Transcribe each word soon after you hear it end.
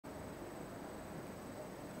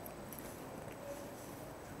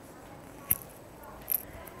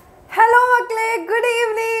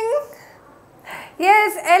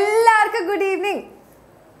എല്ലാവർക്കും good evening.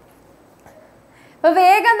 അപ്പോൾ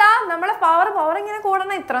വേഗം ദാ നമ്മളെ പവർ ഇങ്ങനെ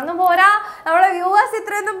കൂടണം. ഇത്രയൊന്നും പോരാ, നമ്മളെ വ്യൂവേഴ്സ്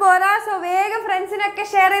ഇത്രയൊന്നും പോരാ. സോ വേഗം ഫ്രണ്ട്സിനൊക്കെ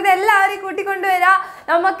ഷെയർ ചെയ്ത് എല്ലാവരെയും കൂട്ടിക്കൊണ്ടുവരാം.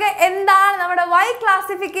 നമുക്ക് എന്താണ് നമ്മുടെ വൈ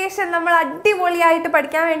ക്ലാസിഫിക്കേഷൻ നമ്മൾ അടിപൊളിയായിട്ട്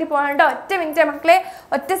പഠിക്കാൻ വേണ്ടി പോകണം കേട്ടോ. ഒറ്റ മിനിറ്റ് മക്കളെ,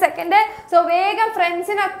 ഒറ്റ സെക്കൻഡ്. സോ വേഗം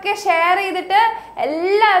ഫ്രണ്ട്സിനൊക്കെ ഷെയർ ചെയ്തിട്ട്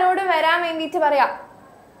എല്ലാവരോടും വരാൻ വേണ്ടിയിട്ട് പറയാം.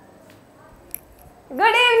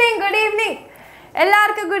 ഗുഡ് ഈവനിങ്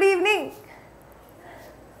എല്ലാവർക്കും ഗുഡ് ഈവനിങ്.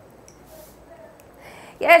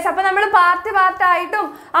 യെസ്, അപ്പോൾ നമ്മൾ പാർട്ടായിട്ടും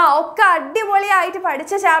ഒക്കെ അടിപൊളിയായിട്ട്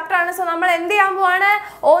പഠിച്ച ചാപ്റ്റർ ആണ്. സോ നമ്മൾ എന്ത് ചെയ്യാൻ പോവാണ്,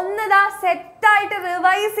 ഒന്നിതാ സെറ്റായിട്ട്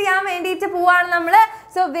റിവൈസ് ചെയ്യാൻ വേണ്ടിയിട്ട് പോവാണ് നമ്മൾ.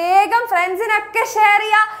 സോ വേഗം ഫ്രണ്ട്സിനൊക്കെ ഷെയർ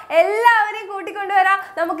ചെയ്യാം, എല്ലാവരെയും കൂട്ടിക്കൊണ്ടുവരാം,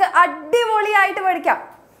 നമുക്ക് അടിപൊളിയായിട്ട് പഠിക്കാം.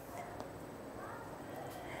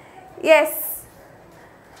 Yes,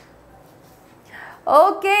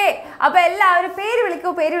 okay. അപ്പൊ എല്ലാവരും പേര് വിളിക്കൂ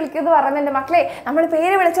എന്ന് പറയുന്നുണ്ട് മക്കളെ. നമ്മൾ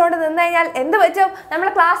പേര് വിളിച്ചുകൊണ്ട് നിന്ന് കഴിഞ്ഞാൽ എന്ത് പറ്റും,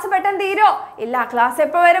 നമ്മളെ ക്ലാസ് പെട്ടെന്ന് തീരോ? ഇല്ല, ക്ലാസ്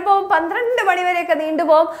എപ്പോൾ വരെ പോകും? 12 മണി വരെയൊക്കെ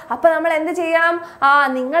നീണ്ടുപോകും. അപ്പൊ നമ്മൾ എന്ത് ചെയ്യണം,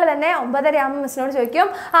 നിങ്ങൾ തന്നെ 9:30 ആകുമ്പോൾ മിസ്സിനോട് ചോദിക്കും,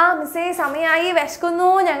 മിസ്സേ സമയമായി,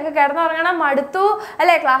 വിശക്കുന്നു, ഞങ്ങൾക്ക് കിടന്നുറങ്ങണം, മടുത്തു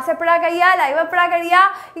അല്ലെ, ക്ലാസ് എപ്പോഴാ കഴിയാ, ലൈവ് എപ്പോഴാ കഴിയാ,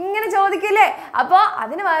 ഇങ്ങനെ ചോദിക്കില്ലേ? അപ്പോൾ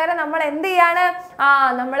അതിന് പകരം നമ്മൾ എന്ത് ചെയ്യാണ്,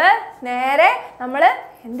 നമ്മൾ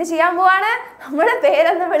എന്ത് ചെയ്യാൻ പോവാണ്, നമ്മുടെ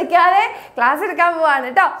പേരൊന്നും വിളിക്കാതെ ക്ലാസ് എടുക്കാൻ പോവാണ്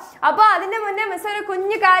കേട്ടോ. അപ്പോൾ അതിൻ്റെ മുന്നേ മിസ് ഒരു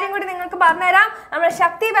കുഞ്ഞു കാര്യം കൂടി നിങ്ങൾക്ക് പറഞ്ഞുതരാം. നമ്മുടെ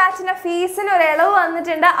ശക്തി ബാച്ചിൻ്റെ ഫീസിന് ഒരു ഇളവ്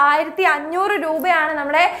വന്നിട്ടുണ്ട്. 1500 രൂപയാണ്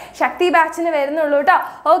നമ്മുടെ ശക്തി ബാച്ചിന് വരുന്നുള്ളൂ കേട്ടോ.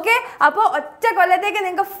 ഓക്കെ, അപ്പോൾ ഒറ്റ കൊല്ലത്തേക്ക്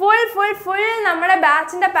നിങ്ങൾക്ക് ഫുൾ നമ്മുടെ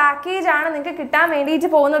ബാച്ചിൻ്റെ പാക്കേജ് ആണ് നിങ്ങൾക്ക് കിട്ടാൻ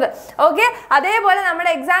വേണ്ടിയിട്ട് പോകുന്നത്. ഓക്കെ, അതേപോലെ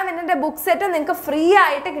നമ്മുടെ എക്സാമിൻ്റെ ബുക്ക് സെറ്റ് നിങ്ങൾക്ക് ഫ്രീ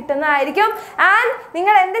ആയിട്ട് കിട്ടുന്നതായിരിക്കും. ആൻഡ്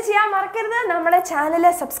നിങ്ങൾ എന്ത് ചെയ്യാൻ മറക്കരുത്, നമ്മുടെ ചാനൽ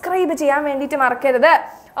സബ്സ്ക്രൈബ് ചെയ്യാൻ വേണ്ടിയിട്ട് മറക്കരുത്.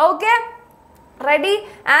 Okay, ready?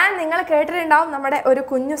 ആൻഡ് നിങ്ങൾ കേട്ടിട്ടുണ്ടാവും നമ്മുടെ ഒരു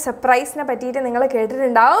കുഞ്ഞു സർപ്രൈസിനെ പറ്റിയിട്ട് നിങ്ങൾ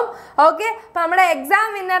കേട്ടിട്ടുണ്ടാവും. ഓക്കെ, അപ്പോൾ നമ്മുടെ എക്സാം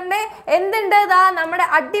വിന്നറിൻ്റെ എന്തുണ്ട്, നമ്മുടെ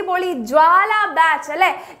അടിപൊളി ജ്വാല ബാച്ച് അല്ലേ,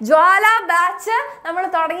 ജ്വാല ബാച്ച് നമ്മൾ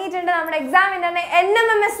തുടങ്ങിയിട്ടുണ്ട്. നമ്മുടെ എക്സാം വിന്നറിന്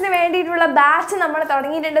NMMSന് വേണ്ടിയിട്ടുള്ള ബാച്ച് നമ്മൾ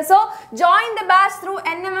തുടങ്ങിയിട്ടുണ്ട്. So join the batch through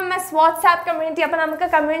NMMS WhatsApp community. അപ്പോൾ നമുക്ക്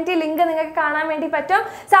കമ്മ്യൂണിറ്റി ലിങ്ക് നിങ്ങൾക്ക് കാണാൻ വേണ്ടി പറ്റും.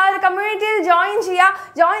 സോ ആ ഒരു കമ്മ്യൂണിറ്റിയിൽ ജോയിൻ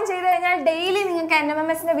ചെയ്ത് കഴിഞ്ഞാൽ ഡെയിലി നിങ്ങൾക്ക്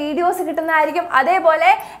NMMSൻ്റെ വീഡിയോസ് കിട്ടുന്നതായിരിക്കും.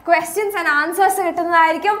 അതേപോലെ ക്വസ്റ്റ്യൻസ് ആൻഡ് ആൻസേഴ്സ്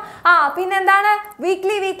കിട്ടുന്നതായിരിക്കും. പിന്നെന്താണ്,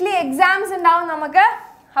 വീക്ക്ലി എക്സാംസ് ഉണ്ടാവും നമുക്ക്.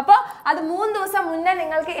 അപ്പോൾ അത് 3 ദിവസം മുന്നേ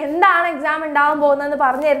നിങ്ങൾക്ക് എന്താണ് എക്സാം ഉണ്ടാവാൻ പോകുന്നതെന്ന്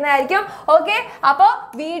പറഞ്ഞു തരുന്നതായിരിക്കും. ഓക്കെ, അപ്പോൾ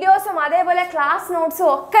വീഡിയോസും അതേപോലെ ക്ലാസ് നോട്ട്സും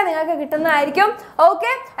ഒക്കെ നിങ്ങൾക്ക് കിട്ടുന്നതായിരിക്കും.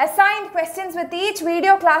 Okay, assigned questions with each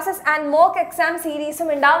video classes and mock exam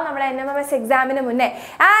സീരീസും ഉണ്ടാവും നമ്മുടെ NMMS എക്സാമിന് മുന്നേ.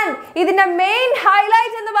 ആൻഡ് ഇതിൻ്റെ മെയിൻ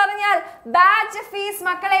ഹൈലൈറ്റ് എന്ന് പറഞ്ഞാൽ ബാച്ച് ഫീസ്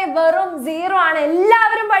മക്കളെ വെറും 0 ആണ്.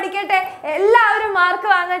 എല്ലാവരും പഠിക്കട്ടെ, എല്ലാവരും മാർക്ക്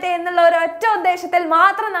വാങ്ങട്ടെ എന്നുള്ള ഒരു ഒറ്റ ഉദ്ദേശത്തിൽ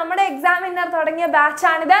മാത്രം നമ്മുടെ എക്സാമിനർ തുടങ്ങിയ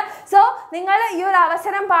ബാച്ചാണിത്. സോ നിങ്ങൾ ഈ ഒരു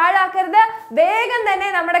അവസരം പാഴാക്കരുത്. വേഗം തന്നെ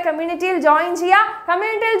നമ്മുടെ കമ്മ്യൂണിറ്റിയിൽ ജോയിൻ ചെയ്യാം.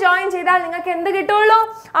 കമ്മ്യൂണിറ്റിയിൽ ജോയിൻ ചെയ്താൽ നിങ്ങൾക്ക് എന്ത് കിട്ടുള്ളൂ,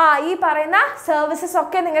 ഈ പറയുന്ന സർവീസസ്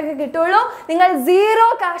ഒക്കെ നിങ്ങൾക്ക് കിട്ടുള്ളൂ. നിങ്ങൾ 0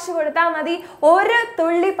 കാശ് കൊടുത്താൽ മതി, ഒരു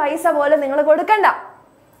തുള്ളി പൈസ പോലും നിങ്ങൾ കൊടുക്കണ്ട.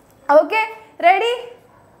 Okay, ready?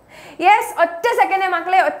 യെസ്, ഒറ്റ സെക്കൻഡ്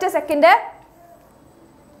മക്കളെ, ഒറ്റ സെക്കൻഡ്.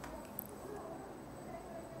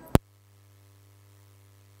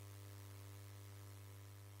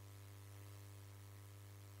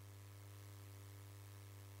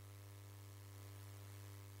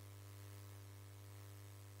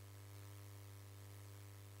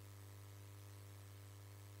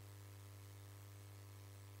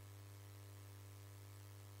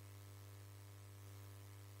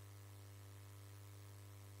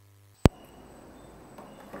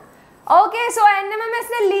 ഓക്കെ, സോ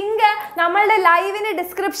NMMSന്റെ ലിങ്ക് നമ്മളുടെ ലൈവിന്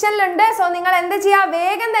ഡിസ്ക്രിപ്ഷനിലുണ്ട്. സോ നിങ്ങൾ എന്ത് ചെയ്യുക,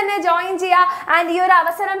 വേഗം തന്നെ ജോയിൻ ചെയ്യുക. ആൻഡ് ഈ ഒരു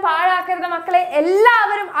അവസരം പാഴാക്കരുത് മക്കളെ.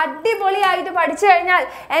 എല്ലാവരും അടിപൊളിയായിട്ട് പഠിച്ചു കഴിഞ്ഞാൽ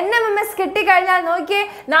NMMS കിട്ടിക്കഴിഞ്ഞാൽ നോക്കിയേ,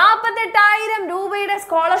 48,000 രൂപയുടെ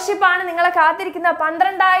സ്കോളർഷിപ്പാണ് നിങ്ങളെ കാത്തിരിക്കുന്നത്.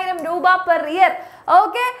 12,000 രൂപ പെർ ഇയർ.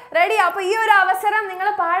 Okay, ready? അപ്പോൾ ഈ ഒരു അവസരം നിങ്ങൾ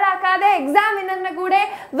പാഴാക്കാതെ എക്സാം വിന്നറിന്റെ കൂടെ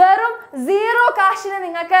വെറും 0 കാശിന്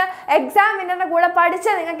നിങ്ങൾക്ക് എക്സാം വിന്നറിന്റെ കൂടെ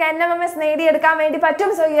പഠിച്ച് നിങ്ങൾക്ക് NMMS നേടിയെടുക്കാൻ വേണ്ടി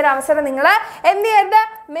പറ്റും. സോ ഈ ഒരു അവസരം നിങ്ങൾ എന്ത് ചെയ്യരുത്,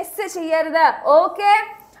 മിസ് ചെയ്യരുത്. ഓക്കെ,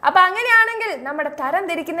 അപ്പൊ അങ്ങനെയാണെങ്കിൽ നമ്മുടെ തരം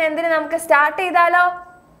തിരിക്കുന്ന എന്തിന് നമുക്ക് സ്റ്റാർട്ട് ചെയ്താലോ?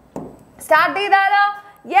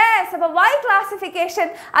 യെസ്, അപ്പോൾ വൈ ക്ലാസിഫിക്കേഷൻ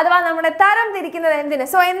അഥവാ നമ്മുടെ തരം തിരിക്കുന്നത് എന്തിന്?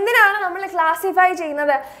 സോ എന്തിനാണ് നമ്മൾ ക്ലാസിഫൈ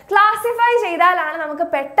ചെയ്യുന്നത്? ക്ലാസിഫൈ ചെയ്താലാണ് നമുക്ക്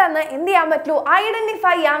പെട്ടെന്ന് എന്ത് ചെയ്യാൻ പറ്റുള്ളൂ,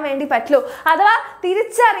 ഐഡന്റിഫൈ ചെയ്യാൻ വേണ്ടി പറ്റുള്ളൂ, അഥവാ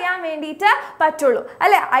തിരിച്ചറിയാൻ വേണ്ടിയിട്ട് പറ്റുള്ളൂ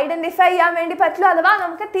അല്ലെ. ഐഡന്റിഫൈ ചെയ്യാൻ വേണ്ടി പറ്റുള്ളൂ, അഥവാ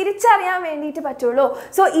നമുക്ക് തിരിച്ചറിയാൻ വേണ്ടിയിട്ട് പറ്റുള്ളൂ.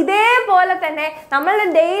 സോ ഇതേപോലെ തന്നെ നമ്മളുടെ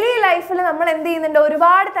ഡെയിലി ലൈഫിൽ നമ്മൾ എന്ത് ചെയ്യുന്നുണ്ട്,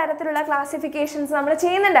 ഒരുപാട് തരത്തിലുള്ള ക്ലാസിഫിക്കേഷൻസ് നമ്മൾ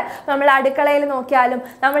ചെയ്യുന്നുണ്ട്. നമ്മളുടെ അടുക്കളയിൽ നോക്കിയാലും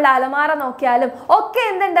നമ്മളുടെ അലമാര നോക്കിയാലും ഒക്കെ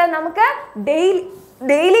എന്തുണ്ട്, നമുക്ക്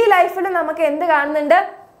ഡെയിലി ലൈഫിൽ നമുക്ക് എന്ത് കാണുന്നുണ്ട്,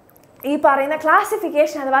 ഈ പറയുന്ന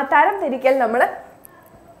ക്ലാസിഫിക്കേഷൻ അഥവാ തരം തിരിക്കൽ നമ്മൾ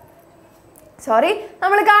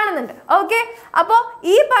നമ്മൾ കാണുന്നുണ്ട്. ഓക്കെ, അപ്പോൾ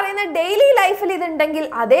ഈ പറയുന്ന ഡെയിലി ലൈഫിൽ ഇതുണ്ടെങ്കിൽ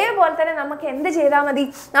അതേപോലെ തന്നെ നമുക്ക് എന്ത് ചെയ്താൽ മതി,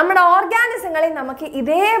 നമ്മുടെ ഓർഗാനിസങ്ങളെ നമുക്ക്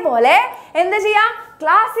ഇതേപോലെ എന്ത് ചെയ്യാം,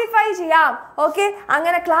 ക്ലാസിഫൈ ചെയ്യാം. ഓക്കെ,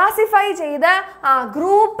 അങ്ങനെ ക്ലാസിഫൈ ചെയ്ത്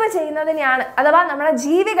ഗ്രൂപ്പ് ചെയ്യുന്നതിനെയാണ്, അഥവാ നമ്മുടെ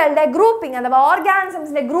ജീവികളുടെ ഗ്രൂപ്പിംഗ് അഥവാ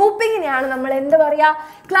ഓർഗാനിസംസിന്റെ ഗ്രൂപ്പിങ്ങിനെയാണ് നമ്മൾ എന്ത് പറയുക,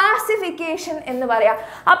 ക്ലാസിഫിക്കേഷൻ എന്ന് പറയാം.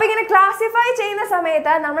 അപ്പൊ ഇങ്ങനെ ക്ലാസിഫൈ ചെയ്യുന്ന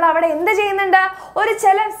സമയത്ത് നമ്മൾ അവിടെ എന്ത് ചെയ്യുന്നുണ്ട്, ഒരു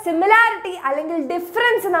ചില സിമിലാരിറ്റി അല്ലെങ്കിൽ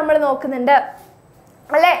ഡിഫറൻസ് നമ്മൾ നോക്കുന്നുണ്ട്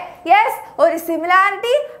അല്ലേ. യെസ്, ഒരു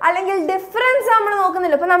സിമിലാരിറ്റി അല്ലെങ്കിൽ ഡിഫറൻസ് നമ്മൾ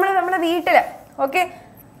നോക്കുന്നില്ല. ഇപ്പൊ നമ്മുടെ വീട്ടില് ഓക്കെ,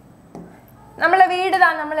 നമ്മളെ വീട്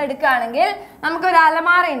നമ്മൾ എടുക്കുകയാണെങ്കിൽ നമുക്കൊരു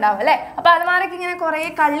അലമാര ഉണ്ടാവും അല്ലേ. അപ്പൊ അലമാരക്ക് ഇങ്ങനെ കുറേ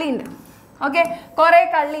കള്ളിയുണ്ട്. ഓക്കെ, കുറേ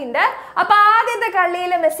കള്ളിയുണ്ട്. അപ്പൊ ആദ്യത്തെ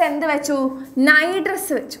കള്ളിയിൽ മിസ് എന്ത് വെച്ചു, നൈറ്റ്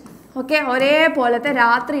ഡ്രസ്സ് വെച്ചു. ഓക്കെ, ഒരേപോലത്തെ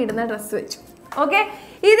രാത്രി ഇടുന്ന ഡ്രസ്സ് വെച്ചു. ഓക്കെ,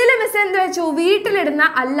 ഇതിൽ മിസ് എന്ത് വെച്ചു, വീട്ടിലിടുന്ന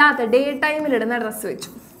അല്ലാത്ത ഡേ ടൈമിലിടുന്ന ഡ്രസ്സ്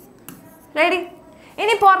വെച്ചു. റെഡി.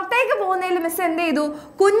 ഇനി പുറത്തേക്ക് പോകുന്നതിൽ മിസ് എന്ത് ചെയ്തു,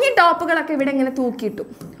 കുഞ്ഞി ടോപ്പുകളൊക്കെ ഇവിടെ ഇങ്ങനെ തൂക്കിയിട്ടു.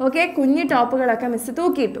 ഓക്കെ, കുഞ്ഞി ടോപ്പുകളൊക്കെ മിസ്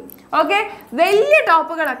തൂക്കിയിട്ടു. ഓക്കെ, വലിയ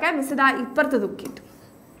ടോപ്പുകളൊക്കെ മിസ് ഇതാ ഇപ്പുറത്ത് തൂക്കിയിട്ടു.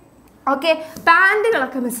 ഓക്കെ,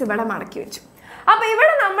 പാൻറ്റുകളൊക്കെ മിസ് ഇവിടെ മടക്കി വെച്ചു. അപ്പൊ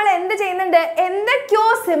ഇവിടെ നമ്മൾ എന്ത് ചെയ്യുന്നുണ്ട്, എന്തൊക്കെയോ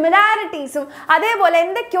സിമിലാരിറ്റീസും അതേപോലെ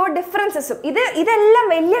എന്തൊക്കെയോ ഡിഫറൻസസും, ഇതെല്ലാം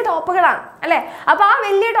വലിയ ടോപ്പുകളാണ് അല്ലെ. അപ്പൊ ആ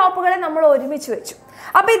വലിയ ടോപ്പുകളെ നമ്മൾ ഒരുമിച്ച് വെച്ചു.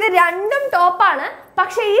 അപ്പൊ ഇത് രണ്ടും ടോപ്പാണ്.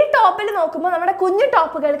 പക്ഷെ ഈ ടോപ്പിൽ നോക്കുമ്പോൾ നമ്മുടെ കുഞ്ഞു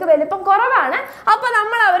ടോപ്പുകൾക്ക് വലിപ്പം കുറവാണ്. അപ്പൊ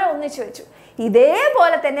നമ്മൾ അവരെ ഒന്നിച്ചു വെച്ചു.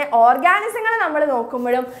 ഇതേപോലെ തന്നെ ഓർഗാനിസങ്ങളെ നമ്മൾ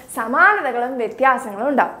നോക്കുമ്പോഴും സമാനതകളും വ്യത്യാസങ്ങളും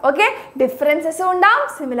ഉണ്ടാവും. ഓക്കെ, ഡിഫറൻസസും ഉണ്ടാവും,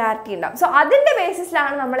 സിമിലാരിറ്റി ഉണ്ടാവും. സോ അതിന്റെ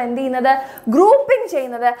ബേസിസിലാണ് നമ്മൾ എന്ത് ചെയ്യുന്നത്, ഗ്രൂപ്പിംഗ്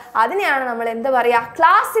ചെയ്യുന്നത്. അതിനെയാണ് നമ്മൾ എന്ത് പറയാ,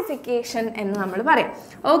 ക്ലാസിഫിക്കേഷൻ എന്ന് നമ്മൾ പറയാം.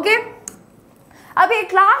 ഓക്കെ, അപ്പൊ ഈ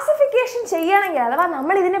ക്ലാസിഫിക്കേഷൻ ചെയ്യണമെങ്കിൽ അഥവാ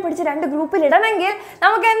നമ്മൾ ഇതിനെ പിടിച്ച് രണ്ട് ഗ്രൂപ്പിൽ ഇടണമെങ്കിൽ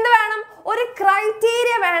നമുക്ക് എന്ത് വേണം, ഒരു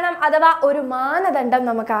ക്രൈറ്റീരിയ വേണം, അഥവാ ഒരു മാനദണ്ഡം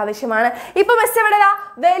നമുക്ക് ആവശ്യമാണ്. ഇപ്പൊ മിസ് ഇവിടെ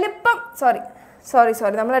വലിപ്പം സോറി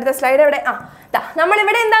നമ്മളെടുത്ത സ്ലൈഡ് എവിടെ,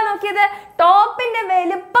 നമ്മളിവിടെ എന്താ നോക്കിയത്, ടോപ്പിന്റെ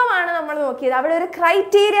വലിപ്പമാണ് നമ്മൾ നോക്കിയത്. അവിടെ ഒരു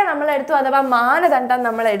ക്രൈറ്റീരിയ നമ്മൾ എടുത്തു, അഥവാ മാനദണ്ഡം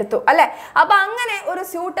നമ്മൾ എടുത്തു അല്ലെ. അപ്പൊ അങ്ങനെ ഒരു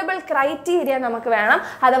സ്യൂട്ടബിൾ ക്രൈറ്റീരിയ നമുക്ക് വേണം,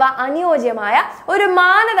 അഥവാ അനുയോജ്യമായ ഒരു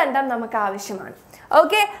മാനദണ്ഡം നമുക്ക് ആവശ്യമാണ്.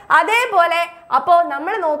 ഓക്കെ, അതേപോലെ അപ്പോൾ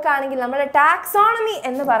നമ്മൾ നോക്കുകയാണെങ്കിൽ നമ്മുടെ ടാക്സോണമി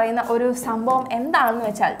എന്ന് പറയുന്ന ഒരു സംഭവം എന്താണെന്ന്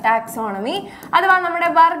വെച്ചാൽ, ടാക്സോണമി അഥവാ നമ്മുടെ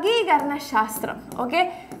വർഗീകരണ ശാസ്ത്രം. ഓക്കെ,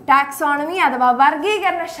 ടാക്സോണമി അഥവാ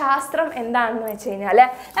വർഗീകരണ ശാസ്ത്രം എന്താണെന്ന് വെച്ച് കഴിഞ്ഞാൽ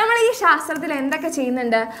നമ്മൾ ഈ ശാസ്ത്രത്തിൽ എന്തൊക്കെ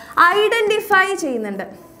ചെയ്യുന്നുണ്ട്, ഐഡന്റിഫൈ ചെയ്യുന്നുണ്ട്.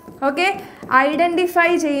 ഓക്കെ,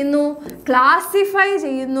 ഐഡന്റിഫൈ ചെയ്യുന്നു, ക്ലാസിഫൈ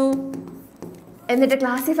ചെയ്യുന്നു. എന്നിട്ട്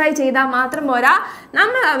ക്ലാസിഫൈ ചെയ്താൽ മാത്രം പോരാ,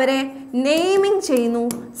 നമ്മൾ അവരെ നെയിമിങ് ചെയ്യുന്നു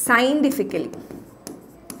സയന്റിഫിക്കലി.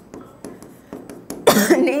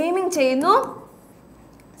 നെയിമിങ് ചെയ്യുന്നു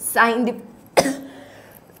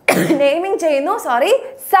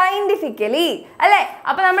സയന്റിഫിക്കലി അല്ലെ.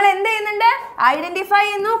 അപ്പൊ നമ്മൾ എന്ത് ചെയ്യുന്നുണ്ട്, ഐഡന്റിഫൈ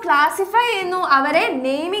ചെയ്യുന്നു, ക്ലാസിഫൈ ചെയ്യുന്നു, അവരെ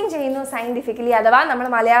നെയിമിങ് ചെയ്യുന്നു സയന്റിഫിക്കലി. അഥവാ നമ്മൾ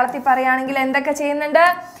മലയാളത്തിൽ പറയുകയാണെങ്കിൽ എന്തൊക്കെ ചെയ്യുന്നുണ്ട്,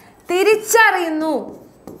 തിരിച്ചറിയുന്നു,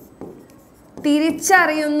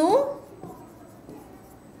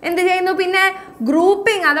 എന്ത് ചെയ്യുന്നു, പിന്നെ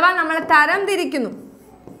ഗ്രൂപ്പിംഗ് അഥവാ നമ്മൾ തരം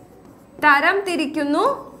തിരിക്കുന്നു,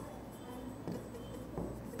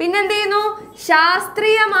 പിന്നെന്ത് ചെയ്യുന്നു,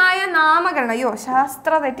 ശാസ്ത്രീയമായ നാമകരണം. അയ്യോ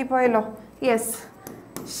ശാസ്ത്ര തെറ്റിപ്പോയല്ലോ. യെസ്,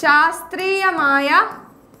 ശാസ്ത്രീയമായ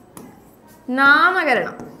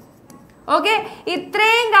നാമകരണം. ഓക്കെ,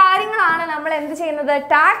 ഇത്രയും കാര്യങ്ങളാണ് നമ്മൾ എന്ത് ചെയ്യുന്നത്,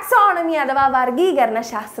 ടാക്സോണമി അഥവാ വർഗീകരണ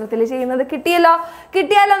ശാസ്ത്രത്തിൽ ചെയ്യുന്നത്. കിട്ടിയല്ലോ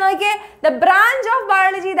നോക്കിയേ. The branch of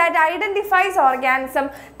biology that identifies organism,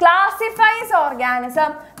 classifies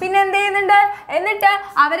organism, പിന്നെ എന്ത് ചെയ്യുന്നുണ്ട്, എന്നിട്ട്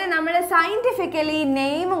അവരെ നമ്മൾ സയന്റിഫിക്കലി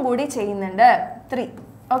നെയിമും കൂടി ചെയ്യുന്നുണ്ട്. 3.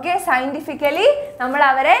 ഓക്കെ, സയന്റിഫിക്കലി നമ്മൾ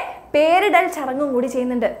അവരെ പേരിടൽ ചടങ്ങും കൂടി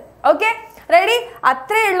ചെയ്യുന്നുണ്ട്. Okay, ready.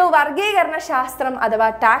 അത്രയേ ഉള്ളൂ വർഗീകരണ ശാസ്ത്രം അഥവാ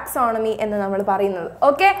ടാക്സോണമി എന്ന് നമ്മൾ പറയുന്നത്.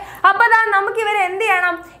 ഓക്കെ, അപ്പൊ നമുക്ക് ഇവരെ എന്ത്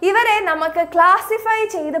ചെയ്യണം, ഇവരെ നമുക്ക് ക്ലാസിഫൈ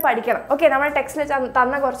ചെയ്ത് പഠിക്കണം. ഓക്കെ, നമ്മുടെ ടെക്സ്റ്റിൽ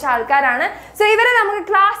തന്ന കുറച്ച് ആൾക്കാരാണ്. സോ ഇവരെ നമുക്ക്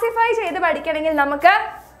ക്ലാസിഫൈ ചെയ്ത് പഠിക്കണമെങ്കിൽ നമുക്ക്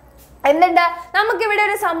എന്തുണ്ട്, നമുക്കിവിടെ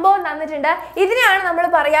ഒരു സംഭവം തന്നിട്ടുണ്ട്. ഇതിനെയാണ് നമ്മൾ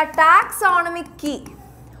പറയാ taxonomic key.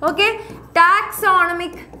 Okay,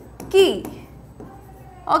 taxonomic key.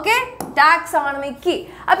 Okay, taxonomic key.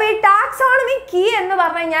 അപ്പൊ ഈ ടാക്സോണമിക് കീ എന്ന്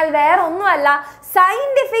പറഞ്ഞു കഴിഞ്ഞാൽ വേറെ ഒന്നുമല്ല,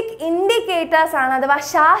 സയന്റിഫിക് ഇൻഡിക്കേറ്റേഴ്സ് ആണ്, അഥവാ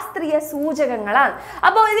ശാസ്ത്രീയ സൂചകങ്ങളാണ്.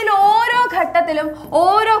 അപ്പോൾ ഇതിൽ ഓരോ ഘട്ടത്തിലും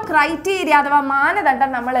ഓരോ ക്രൈറ്റീരിയ അഥവാ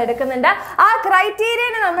മാനദണ്ഡം നമ്മൾ എടുക്കുന്നുണ്ട്. ആ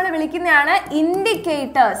ക്രൈറ്റീരിയനെ നമ്മൾ വിളിക്കുന്നതാണ്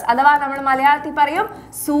ഇൻഡിക്കേറ്റേഴ്സ്, അഥവാ നമ്മൾ മലയാളത്തിൽ പറയും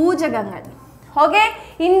സൂചകങ്ങൾ. Okay,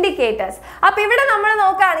 indicators. അപ്പൊ ഇവിടെ നമ്മൾ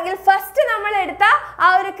നോക്കുകയാണെങ്കിൽ ഫസ്റ്റ് നമ്മൾ എടുത്ത ആ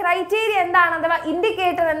ഒരു ക്രൈറ്റീരിയ എന്താണ്, അഥവാ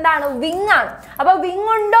ഇൻഡിക്കേറ്റർ എന്താണ്, വിങ് ആണ്. അപ്പൊ വിങ്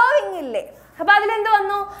ഉണ്ടോ, വിങ് ഇല്ലേ. അപ്പൊ അതിലെന്ത്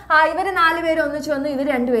വന്നു, ഇവര് 4 പേര് ഒന്നിച്ചു വന്നു, ഇവർ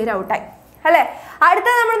 2 പേര് ഔട്ടായി അല്ലെ. അടുത്ത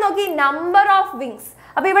നമ്മൾ നോക്കി നമ്പർ ഓഫ് വിങ്സ്.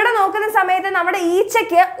 അപ്പോൾ ഇവിടെ നോക്കുന്ന സമയത്ത് നമ്മുടെ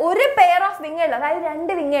ഈച്ചയ്ക്ക് ഒരു പെയർ ഓഫ് വിങ്ങേ ഉള്ളൂ, അതായത്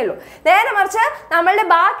 2 വിങ്ങേ ഉള്ളൂ. നേരെ മറിച്ച് നമ്മളുടെ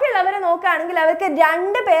ബാക്കിയുള്ളവരെ നോക്കുകയാണെങ്കിൽ അവർക്ക്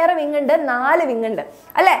 2 പെയർ വിങ് ഉണ്ട്, 4 വിങ് ഉണ്ട്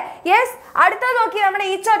അല്ലേ. യെസ്, അടുത്തത് നോക്കി നമ്മുടെ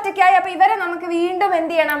ഈച്ച ഒറ്റയ്ക്കായി. അപ്പോൾ ഇവരെ നമുക്ക് വീണ്ടും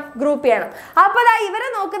എന്ത് ചെയ്യണം? ഗ്രൂപ്പ് ചെയ്യണം. അപ്പോൾ ഇവരെ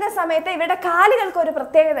നോക്കുന്ന സമയത്ത് ഇവരുടെ കാലുകൾക്ക് ഒരു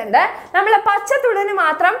പ്രത്യേകത ഉണ്ട്. നമ്മളെ പച്ചത്തുടന്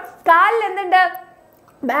മാത്രം കാലിൽ എന്തുണ്ട്?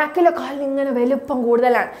 ബാക്കിലെ കാലിന് ഇങ്ങനെ വലുപ്പം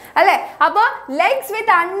കൂടുതലാണ് അല്ലേ. അപ്പോൾ ലെഗ്സ്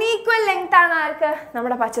വിത്ത് അൺഈക്വൽ ലെങ്ത് ആണ് ആർക്ക്?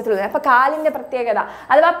 നമ്മുടെ പച്ചത്തുള്ളി. അപ്പോൾ കാലിൻ്റെ പ്രത്യേകത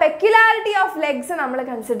അഥവാ പെക്യുലാരിറ്റി ഓഫ് ലെഗ്സ് നമ്മൾ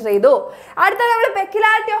കൺസിഡർ ചെയ്തു. അടുത്ത നമ്മൾ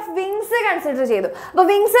പെക്യുലാരിറ്റി ഓഫ് വിങ്സ് കൺസിഡർ ചെയ്തു. അപ്പോൾ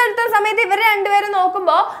വിങ്സ് എടുത്ത സമയത്ത് ഇവർ രണ്ടുപേരും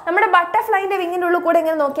നോക്കുമ്പോൾ നമ്മുടെ ബട്ടർഫ്ലൈൻ്റെ വിങ്ങിൻ്റെ ഉള്ളിൽ കൂടെ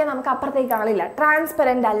ഇങ്ങനെ നോക്കിയാൽ നമുക്ക് അപ്പുറത്തേക്ക് കാണില്ല,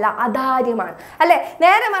 ട്രാൻസ്പെറൻ്റ് അല്ല, അധാര്യമാണ് അല്ലേ.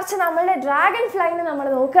 നേരെ മറിച്ച് നമ്മളുടെ ഡ്രാഗൺ ഫ്ലൈനെ നമ്മൾ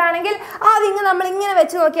നോക്കുകയാണെങ്കിൽ ആ വിങ് നമ്മൾ ഇങ്ങനെ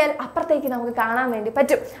വെച്ച് നോക്കിയാൽ അപ്പുറത്തേക്ക് നമുക്ക് കാണാൻ വേണ്ടി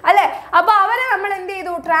പറ്റും അല്ലേ. അപ്പോൾ അവരെ നമ്മൾ എന്ത് ചെയ്തു?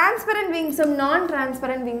 ട്രാൻസ്പെറന്റ് വിങ്സും നോൺ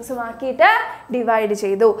ട്രാൻസ്പെറന്റ് വിങ്സും ആക്കിയിട്ട് ഡിവൈഡ്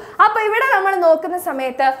ചെയ്തു. അപ്പൊ ഇവിടെ നമ്മൾ നോക്കുന്ന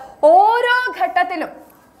സമയത്ത് ഓരോ ഘട്ടത്തിലും,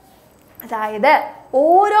 അതായത്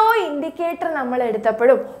ഓരോ ഇൻഡിക്കേറ്റർ നമ്മൾ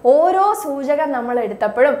എടുത്തപ്പോഴും ഓരോ സൂചകം നമ്മൾ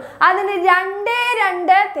എടുത്തപ്പോഴും അതിന്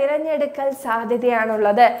 2 തിരഞ്ഞെടുക്കൽ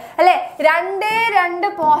സാധ്യതയാണുള്ളത് അല്ലേ.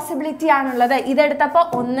 2 പോസിബിലിറ്റി ആണുള്ളത്. ഇതെടുത്തപ്പോൾ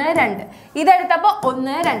 1 2, ഇതെടുത്തപ്പോൾ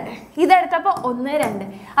 1 2, ഇതെടുത്തപ്പോൾ 1 2.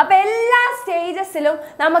 അപ്പൊ എല്ലാ സ്റ്റേജസിലും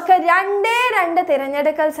നമുക്ക് 2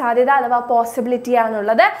 തിരഞ്ഞെടുക്കൽ സാധ്യത അഥവാ പോസിബിലിറ്റി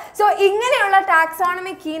ആണുള്ളത്. സോ ഇങ്ങനെയുള്ള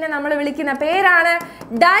ടാക്സോണമിക് കീനെ നമ്മൾ വിളിക്കുന്ന പേരാണ്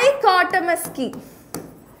dichotomous key.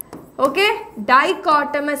 Okay,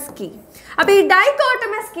 dichotomous key. അപ്പോൾ ഈ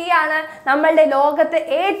ഡൈക്കോട്ടമസ് കീ ആണ് നമ്മളുടെ ലോകത്ത്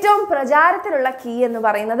ഏറ്റവും പ്രചാരത്തിലുള്ള കീ എന്ന്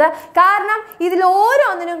പറയുന്നത്. കാരണം ഇതിൽ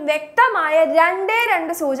ഓരോന്നിനും വ്യക്തമായ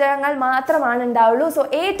 2 സൂചകങ്ങൾ മാത്രമാണ് ഉണ്ടാവുള്ളൂ. സോ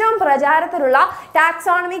ഏറ്റവും പ്രചാരത്തിലുള്ള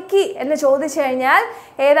ടാക്സോണമിക് കീ എന്ന് ചോദിച്ചു കഴിഞ്ഞാൽ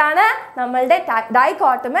ഏതാണ്? നമ്മളുടെ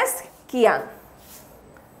ഡൈക്കോട്ടമസ് കീ ആണ്.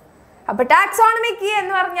 അപ്പോൾ ടാക്സോണമിക് കീ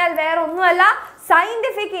എന്ന് പറഞ്ഞാൽ വേറെ ഒന്നുമല്ല,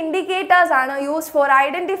 scientific indicators are used for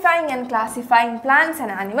identifying and classifying plants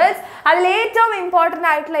and animals. അതിൽ ഏറ്റവും ഇമ്പോർട്ടൻ്റ്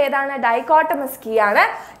ആയിട്ടുള്ള ഏതാണ്? ഡൈക്കോട്ടമസ് കീ ആണ്.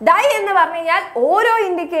 ഡൈ എന്ന് പറഞ്ഞു കഴിഞ്ഞാൽ ഓരോ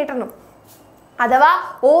ഇൻഡിക്കേറ്ററിനും അഥവാ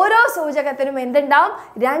ഓരോ സൂചകത്തിനും എന്തുണ്ടാവും?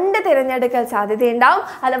 2 തിരഞ്ഞെടുക്കൽ സാധ്യത ഉണ്ടാവും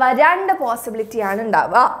അഥവാ 2 പോസിബിലിറ്റി ആണ്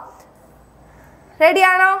ഉണ്ടാവുക.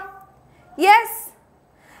 റെഡിയാണോ? യെസ്.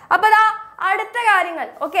 അപ്പോൾ അടുത്ത കാര്യങ്ങൾ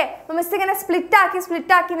ഓക്കെ, മിസ് ഇങ്ങനെ സ്പ്ലിറ്റ്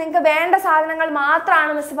ആക്കി നിങ്ങൾക്ക് വേണ്ട സാധനങ്ങൾ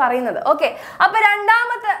മാത്രമാണ് മിസ് പറയുന്നത്. ഓക്കെ, അപ്പോൾ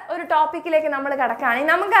രണ്ടാമത്തെ ഒരു ടോപ്പിക്കിലേക്ക് നമ്മൾ കിടക്കുകയാണെങ്കിൽ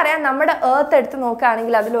നമുക്കറിയാം നമ്മുടെ എർത്ത് എടുത്ത്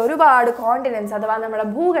നോക്കുകയാണെങ്കിൽ അതിൽ ഒരുപാട് കോണ്ടിനെന്റ്സ് അഥവാ നമ്മുടെ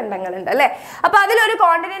ഭൂഖണ്ഡങ്ങളുണ്ട് അല്ലേ. അപ്പോൾ അതിലൊരു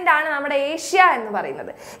കോണ്ടിനെൻ്റ് ആണ് നമ്മുടെ ഏഷ്യ എന്ന്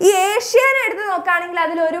പറയുന്നത്. ഈ ഏഷ്യനെ എടുത്ത് നോക്കുകയാണെങ്കിൽ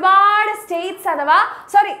അതിൽ ഒരുപാട് സ്റ്റേറ്റ്സ് അഥവാ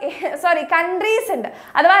കൺട്രീസ് ഉണ്ട്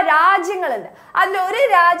അഥവാ രാജ്യങ്ങളുണ്ട്. അതിലൊരു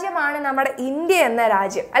രാജ്യമാണ് നമ്മുടെ ഇന്ത്യ എന്ന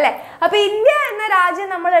രാജ്യം അല്ലേ. അപ്പോൾ ഇന്ത്യ എന്ന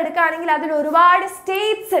രാജ്യം നമ്മൾ എടുക്കുകയാണെങ്കിൽ അതിൽ ഒരുപാട്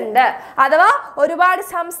സ്റ്റേറ്റ്സ് ഉണ്ട് അഥവാ ഒരുപാട്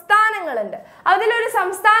സംസ്ഥാനങ്ങളുണ്ട്. അതിലൊരു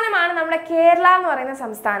സംസ്ഥാനമാണ് നമ്മുടെ കേരള എന്ന് പറയുന്ന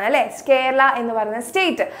സംസ്ഥാനം അല്ലേ, കേരള എന്ന് പറയുന്ന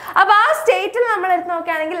സ്റ്റേറ്റ്. അപ്പോൾ ആ സ്റ്റേറ്റിൽ നമ്മൾ എടുത്ത്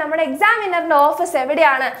നോക്കുകയാണെങ്കിൽ നമ്മുടെ എക്സാമിനറിന്റെ ഓഫീസ്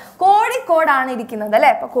എവിടെയാണ്? കോഴിക്കോടാണ് ഇരിക്കുന്നത്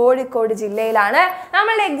അല്ലേ. അപ്പോൾ കോഴിക്കോട് ജില്ലയിലാണ്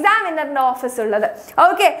നമ്മളുടെ എക്സാമിനറിന്റെ ഓഫീസ് ഉള്ളത്.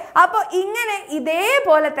 ഓക്കെ, അപ്പോൾ ഇങ്ങനെ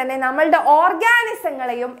ഇതേപോലെ തന്നെ നമ്മളുടെ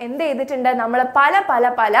ഓർഗാനിസങ്ങളെയും എന്ത് ചെയ്തിട്ടുണ്ട്? നമ്മൾ പല പല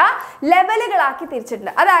പല ലെവലുകളാക്കി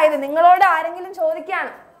തിരിച്ചിട്ടുണ്ട്. അതായത് നിങ്ങളോട് ആരെങ്കിലും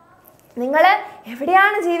ചോദിക്കുകയാണ് നിങ്ങൾ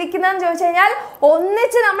എവിടെയാണ് ജീവിക്കുന്നതെന്ന് ചോദിച്ചു കഴിഞ്ഞാൽ